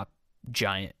like drop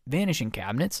giant vanishing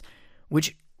cabinets,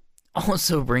 which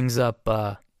also brings up,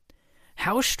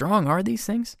 how strong are these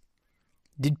things?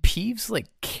 Did Peeves,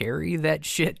 carry that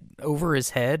shit over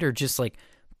his head or just,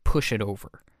 push it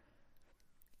over?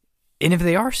 And if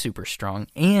they are super strong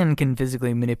and can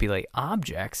physically manipulate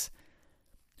objects,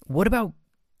 what about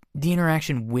the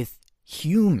interaction with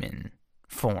human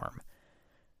form?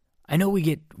 I know we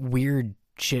get weird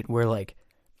shit where,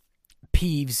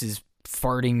 Peeves is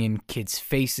farting in kids'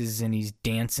 faces, and he's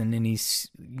dancing, and he's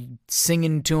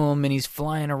singing to them, and he's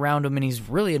flying around them, and he's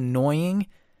really annoying.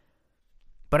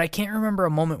 But I can't remember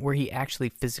a moment where he actually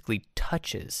physically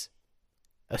touches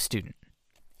a student.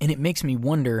 And it makes me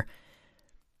wonder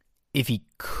if he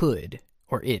could,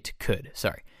 or it could,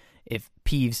 sorry, if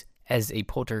Peeves, as a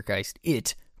poltergeist,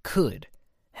 it could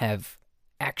have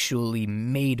actually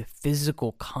made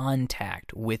physical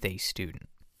contact with a student.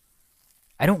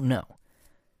 I don't know.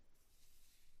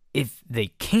 If they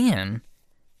can,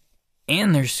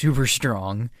 and they're super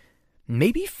strong,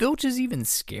 maybe Filtch is even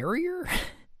scarier?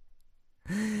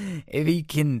 If he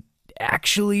can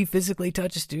actually physically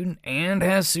touch a student and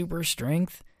has super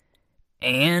strength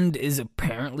and is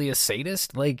apparently a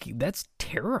sadist, like, that's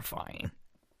terrifying.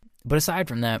 But aside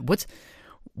from that,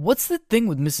 what's the thing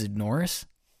with Mrs. Norris?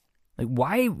 Like,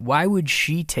 why would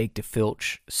she take to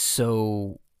Filtch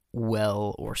so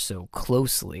well or so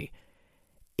closely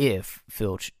if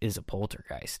Filtch is a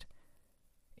poltergeist?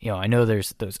 You know, I know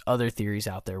there's those other theories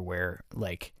out there where,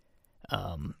 like,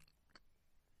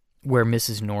 where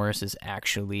Mrs. Norris is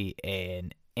actually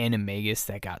an animagus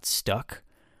that got stuck,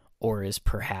 or is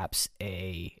perhaps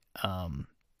a,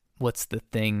 what's the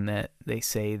thing that they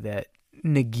say that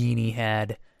Nagini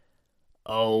had?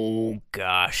 Oh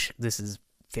gosh, this is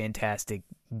fantastic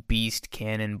beast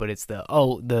canon, but it's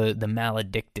the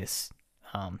maledictus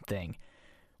thing,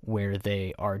 where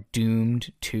they are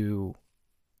doomed to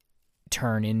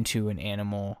turn into an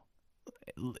animal.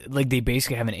 Like, they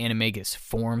basically have an animagus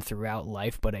form throughout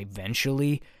life, but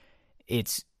eventually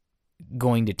it's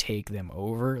going to take them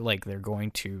over. Like, they're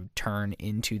going to turn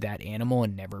into that animal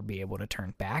and never be able to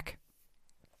turn back.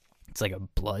 It's like a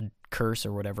blood curse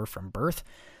or whatever from birth.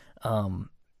 But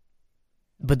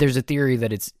there's a theory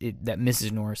that that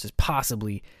Mrs. Norris is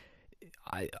possibly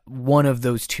one of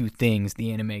those two things,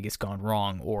 the animagus gone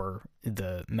wrong or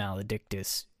the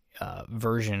maledictus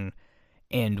version,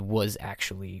 and was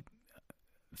actually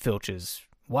Filch's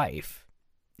wife,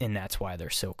 and that's why they're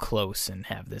so close and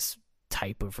have this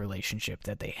type of relationship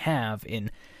that they have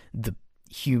in the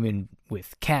human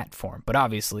with cat form. But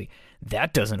obviously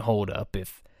that doesn't hold up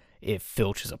if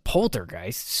Filch is a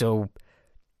poltergeist. So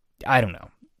I don't know.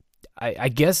 I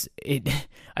guess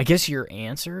your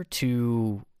answer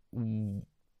to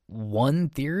one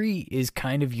theory is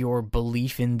kind of your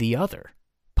belief in the other,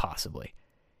 possibly.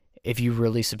 If you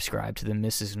really subscribe to the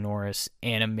Mrs. Norris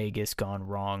animagus gone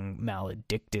wrong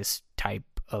maledictus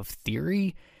type of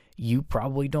theory, you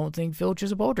probably don't think Filch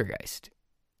is a poltergeist.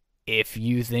 If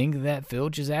you think that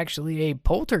Filch is actually a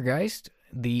poltergeist,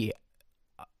 the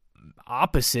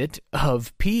opposite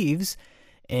of Peeves,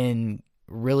 and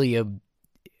really a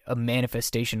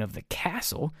manifestation of the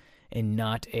castle, and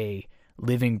not a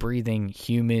living, breathing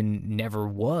human, never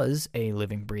was a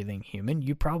living, breathing human,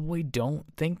 you probably don't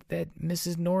think that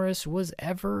Mrs. Norris was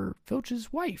ever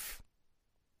Filch's wife.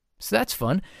 So that's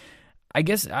fun. I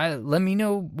guess let me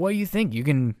know what you think. You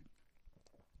can,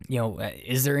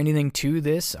 is there anything to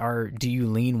this, or do you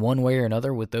lean one way or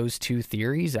another with those two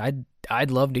theories?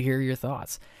 I'd love to hear your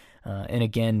thoughts. And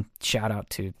again, shout out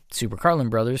to Super Carlin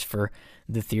Brothers for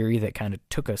the theory that kind of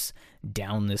took us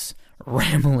down this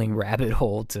rambling rabbit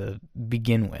hole to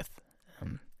begin with.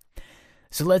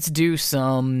 So let's do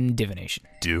some divination.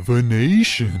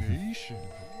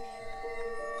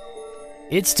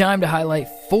 It's time to highlight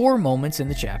 4 moments in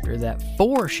the chapter that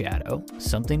foreshadow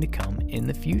something to come in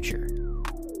the future.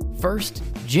 First,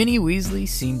 Ginny Weasley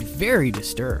seemed very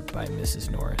disturbed by Mrs.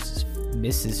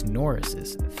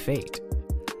 Norris's fate.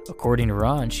 According to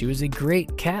Ron, she was a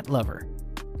great cat lover.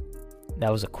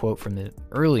 That was a quote from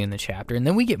early in the chapter. And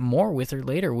then we get more with her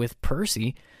later with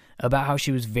Percy about how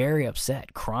she was very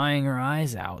upset, crying her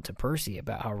eyes out to Percy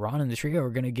about how Ron and the trio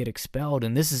are going to get expelled.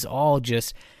 And this is all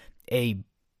just a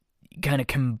kind of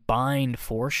combined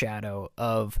foreshadow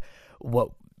of what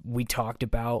we talked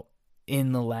about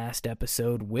in the last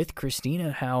episode with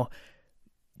Christina, how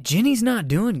Ginny's not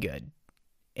doing good.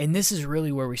 And this is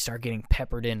really where we start getting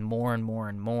peppered in more and more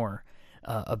and more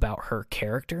about her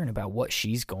character and about what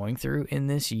she's going through in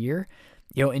this year.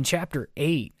 In chapter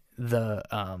 8, the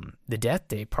Death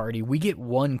Day party, we get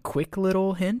one quick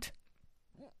little hint,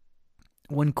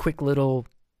 one quick little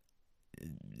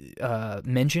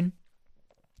mention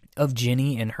of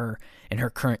Ginny and her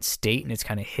current state, and it's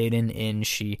kind of hidden in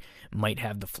she might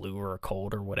have the flu or a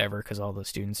cold or whatever because all the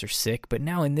students are sick. But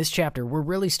now in this chapter, we're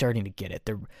really starting to get it.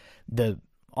 The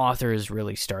author is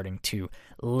really starting to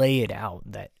lay it out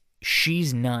that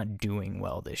she's not doing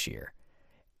well this year.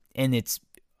 And it's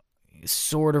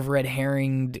sort of red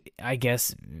herringed, I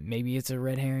guess. Maybe it's a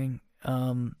red herring.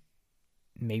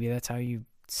 Maybe that's how you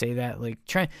say that. Like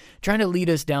trying to lead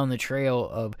us down the trail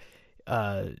of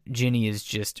Ginny is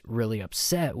just really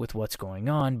upset with what's going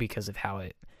on because of how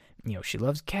it, she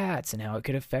loves cats and how it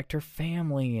could affect her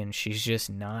family, and she's just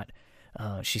not,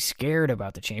 she's scared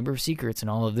about the Chamber of Secrets and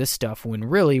all of this stuff, when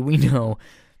really we know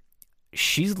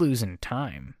she's losing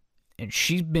time, and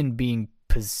she's been being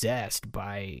possessed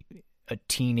by a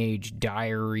teenage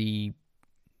diary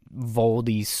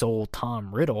Voldy soul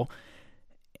Tom Riddle,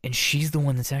 and she's the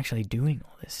one that's actually doing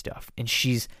all this stuff. And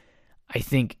she's, I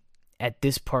think, at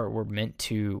this part we're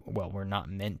not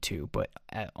meant to, but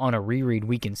on a reread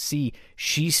we can see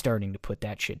she's starting to put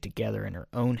that shit together in her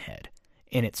own head,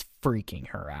 and it's freaking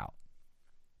her out.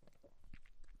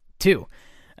 2.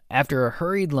 After a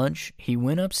hurried lunch, he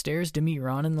went upstairs to meet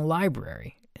Ron in the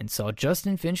library and saw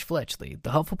Justin Finch Fletchley, the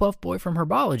Hufflepuff boy from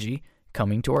Herbology,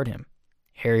 coming toward him.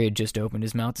 Harry had just opened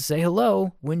his mouth to say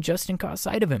hello when Justin caught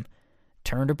sight of him,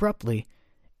 turned abruptly,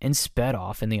 and sped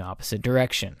off in the opposite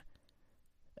direction.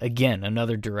 Again,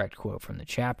 another direct quote from the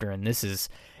chapter, and this is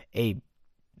a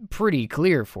pretty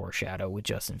clear foreshadow with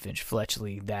Justin Finch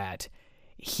Fletchley that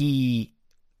he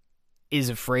is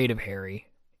afraid of Harry.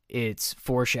 It's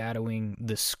foreshadowing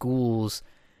the school's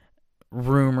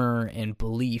rumor and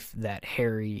belief that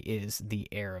Harry is the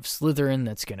heir of Slytherin.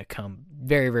 That's going to come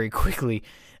very, very quickly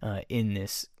in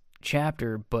this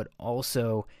chapter, but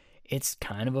also it's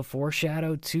kind of a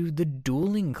foreshadow to the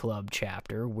Dueling Club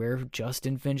chapter where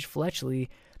Justin Finch Fletchley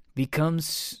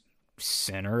becomes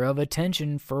center of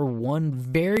attention for one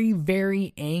very,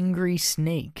 very angry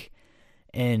snake,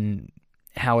 and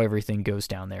how everything goes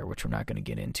down there, which we're not going to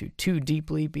get into too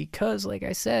deeply because, like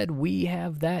I said, we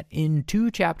have that in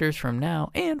 2 chapters from now,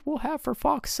 and we'll have, for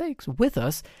fuck's sakes, with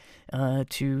us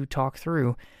to talk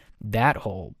through that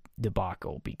whole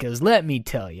debacle, because let me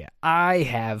tell you, I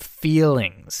have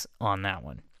feelings on that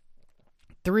one.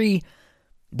 3,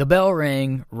 the bell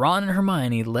rang. Ron and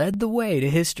Hermione led the way to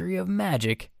History of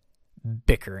Magic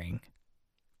bickering.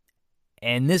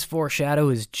 And this foreshadow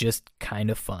is just kind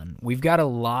of fun. We've got a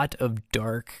lot of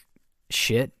dark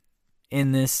shit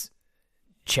in this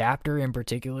chapter in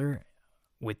particular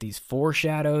with these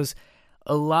foreshadows.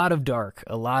 A lot of dark,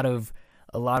 a lot of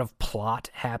plot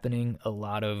happening, a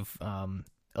lot of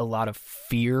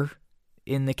fear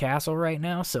in the castle right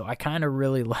now. So I kind of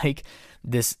really like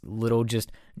this little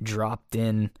just dropped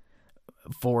in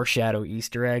foreshadow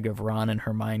Easter egg of Ron and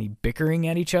Hermione bickering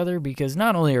at each other, because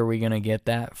not only are we going to get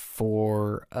that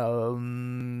for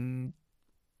 5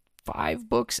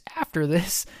 books after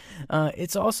this,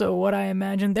 it's also what I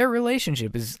imagine their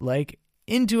relationship is like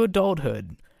into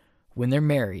adulthood when they're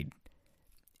married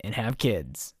and have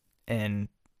kids and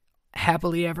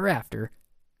happily ever after,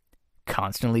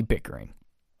 constantly bickering.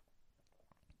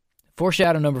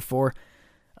 Foreshadow number 4,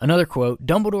 another quote: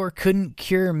 Dumbledore couldn't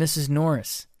cure Mrs.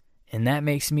 Norris, and that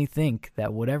makes me think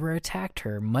that whatever attacked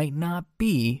her might not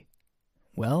be,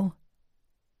 well,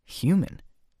 human.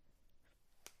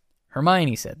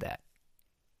 Hermione said that.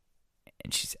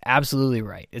 And she's absolutely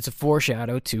right. It's a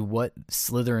foreshadow to what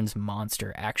Slytherin's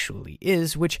monster actually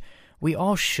is, which we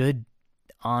all should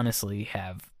honestly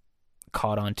have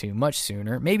caught on to much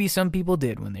sooner. Maybe some people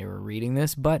did when they were reading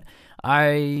this, but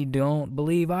I don't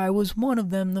believe I was one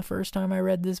of them the first time I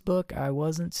read this book. I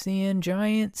wasn't seeing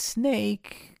giant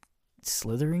snake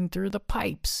slithering through the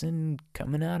pipes and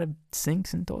coming out of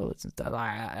sinks and toilets and stuff.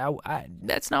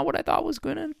 That's not what I thought was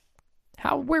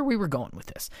where we were going with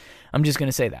this. I'm just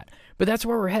gonna say that. But that's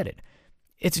where we're headed.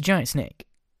 It's a giant snake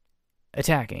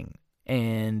attacking,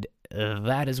 and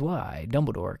that is why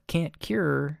Dumbledore can't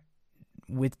cure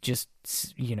with just,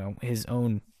 his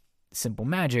own simple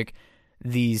magic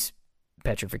these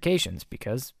petrifications,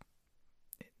 because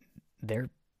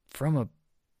they're from a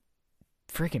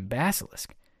freaking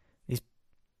basilisk.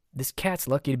 This cat's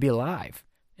lucky to be alive,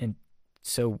 and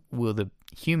so will the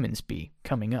humans be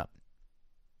coming up.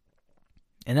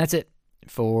 And that's it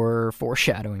for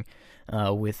foreshadowing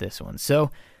with this one. So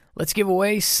let's give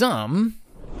away some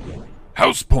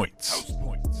House points.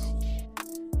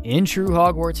 In true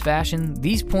Hogwarts fashion,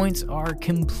 these points are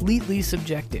completely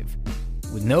subjective,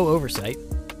 with no oversight,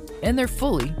 and they're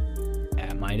fully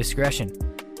at my discretion.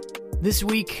 This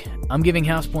week, I'm giving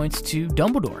house points to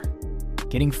Dumbledore,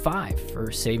 getting 5 for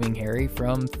saving Harry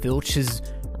from Filch's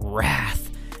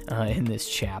wrath in this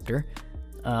chapter.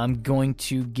 I'm going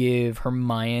to give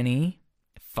Hermione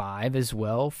 5 as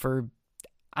well for...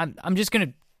 I'm just going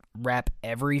to wrap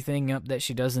everything up that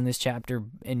she does in this chapter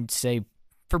and say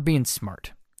for being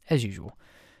smart, as usual.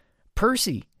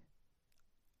 Percy.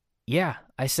 Yeah,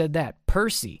 I said that.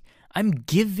 Percy. I'm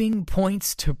giving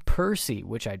points to Percy,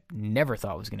 which I never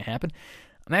thought was going to happen.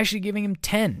 I'm actually giving him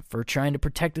 10 for trying to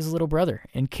protect his little brother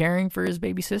and caring for his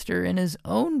baby sister in his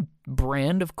own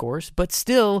brand, of course, but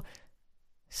still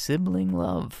sibling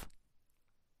love.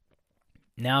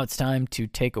 Now it's time to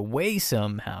take away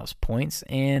some house points,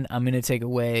 and I'm going to take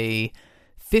away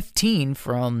 15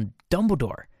 from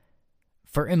Dumbledore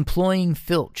for employing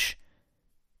Filtch.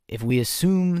 If we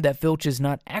assume that Filtch is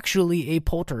not actually a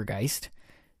poltergeist,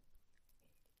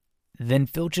 then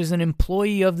Filtch is an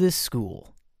employee of this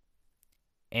school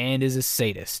and is a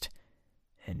sadist,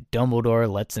 and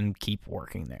Dumbledore lets him keep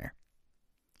working there.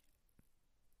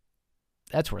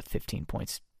 That's worth 15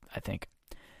 points, I think.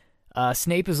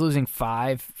 Snape is losing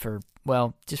 5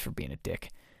 just for being a dick.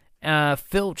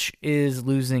 Filch is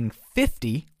losing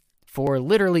 50 for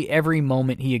literally every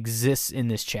moment he exists in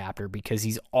this chapter because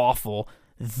he's awful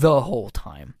the whole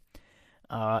time.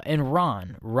 And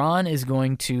Ron is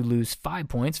going to lose 5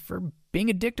 points for being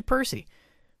a dick to Percy,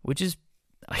 which is,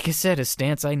 like I said, a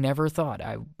stance I never thought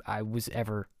I was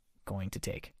ever going to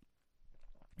take.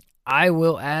 I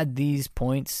will add these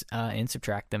points and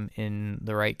subtract them in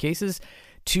the right cases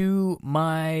to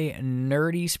my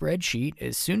nerdy spreadsheet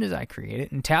as soon as I create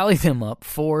it and tally them up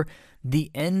for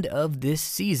the end of this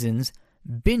season's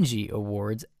Bingy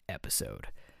Awards episode.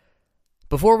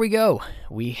 Before we go,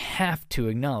 we have to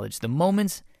acknowledge the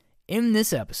moments in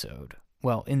this episode,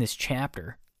 in this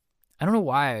chapter. I don't know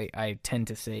why I tend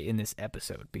to say in this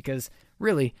episode, because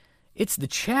really, it's the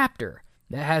chapter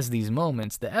that has these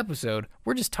moments. The episode,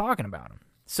 we're just talking about them.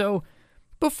 So,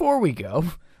 before we go,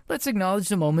 let's acknowledge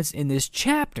the moments in this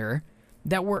chapter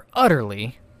that were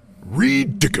utterly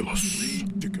ridiculous.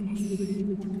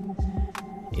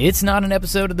 It's not an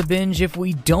episode of The Binge if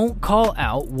we don't call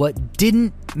out what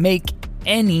didn't make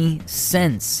any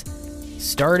sense.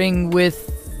 Starting with,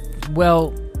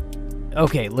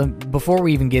 before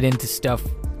we even get into stuff,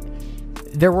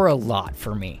 there were a lot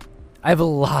for me. I have a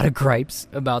lot of gripes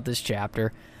about this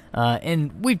chapter,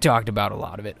 and we've talked about a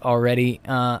lot of it already.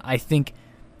 I think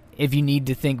if you need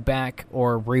to think back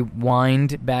or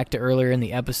rewind back to earlier in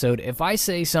the episode, if I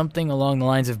say something along the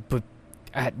lines of,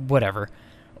 whatever,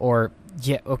 or,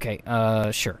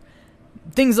 sure.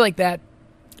 Things like that,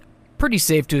 pretty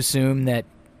safe to assume that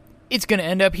it's going to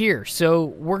end up here. So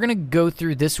we're going to go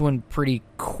through this one pretty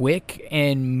quick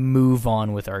and move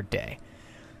on with our day.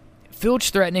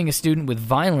 Filch threatening a student with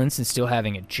violence and still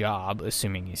having a job,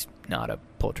 assuming he's not a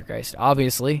poltergeist,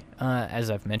 obviously,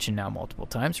 as I've mentioned now multiple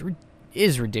times,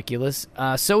 is ridiculous.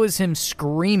 So is him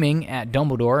screaming at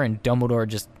Dumbledore and Dumbledore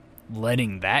just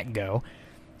letting that go.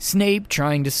 Snape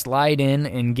trying to slide in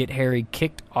and get Harry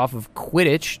kicked off of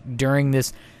Quidditch during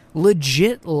this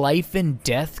legit life and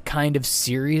death kind of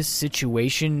serious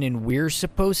situation, and we're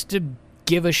supposed to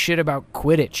give a shit about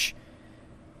Quidditch.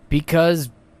 Because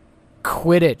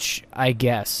Quidditch, I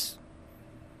guess.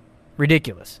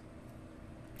 Ridiculous.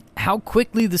 How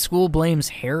quickly the school blames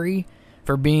Harry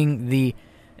for being the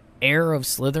heir of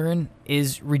Slytherin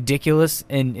is ridiculous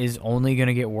and is only going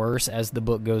to get worse as the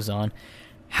book goes on.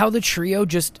 How the trio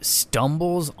just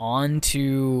stumbles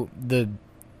onto the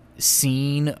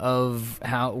scene of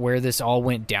where this all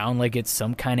went down like it's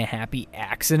some kind of happy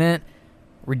accident.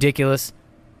 Ridiculous.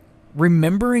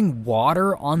 Remembering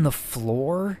water on the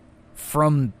floor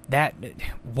from that,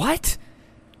 what?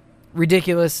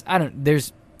 Ridiculous.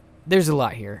 There's a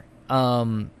lot here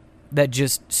that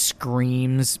just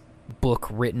screams book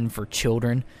written for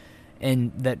children,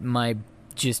 and that my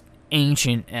just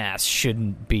ancient ass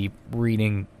shouldn't be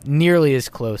reading nearly as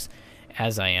close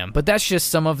as I am. But that's just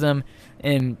some of them,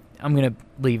 and I'm gonna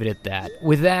leave it at that.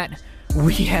 With that,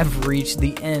 we have reached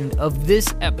the end of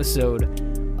this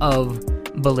episode of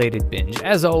Belated Binge.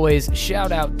 As always,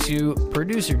 shout out to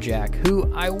producer Jack,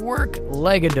 who I work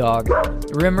like a dog.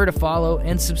 Remember to follow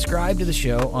and subscribe to the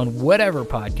show on whatever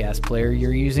podcast player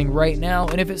you're using right now,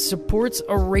 and if it supports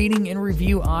a rating and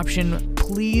review option,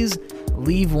 please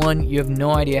leave one. You have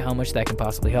no idea how much that can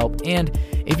possibly help. And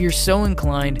if you're so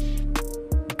inclined,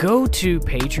 go to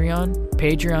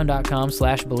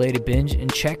patreon.com/belatedbinge,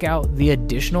 and check out the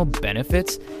additional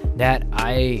benefits that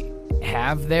I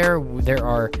have there. There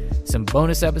are some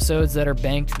bonus episodes that are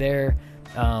banked there,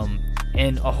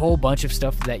 and a whole bunch of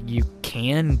stuff that you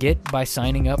can get by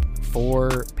signing up for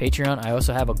Patreon. I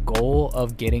also have a goal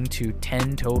of getting to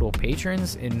 10 total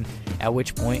patrons, and at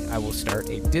which point I will start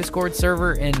a Discord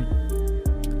server, and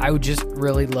I would just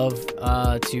really love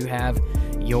to have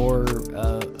your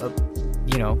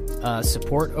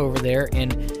support over there.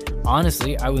 And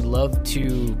honestly, I would love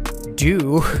to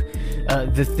do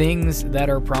the things that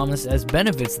are promised as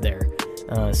benefits there.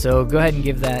 So go ahead and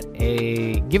give it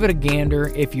a gander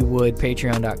if you would.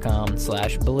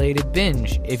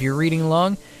 Patreon.com/belatedbinge. If you're reading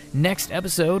along, next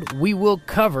episode we will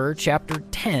cover chapter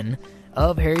 10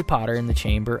 of Harry Potter and the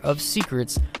Chamber of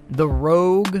Secrets, The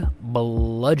Rogue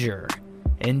Bludger.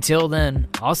 Until then,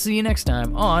 I'll see you next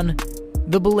time on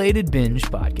the Belated Binge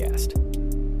Podcast.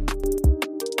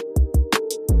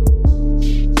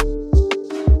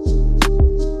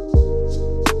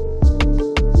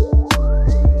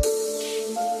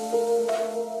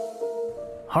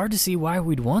 Hard to see why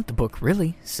we'd want the book,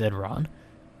 really, said Ron,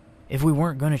 if we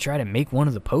weren't going to try to make one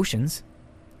of the potions.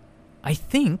 I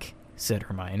think, said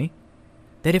Hermione,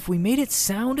 that if we made it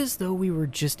sound as though we were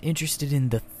just interested in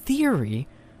the theory,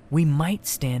 we might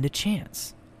stand a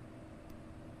chance.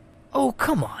 Oh,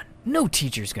 come on. No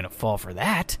teacher's going to fall for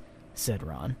that, said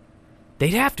Ron.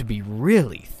 They'd have to be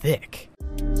really thick.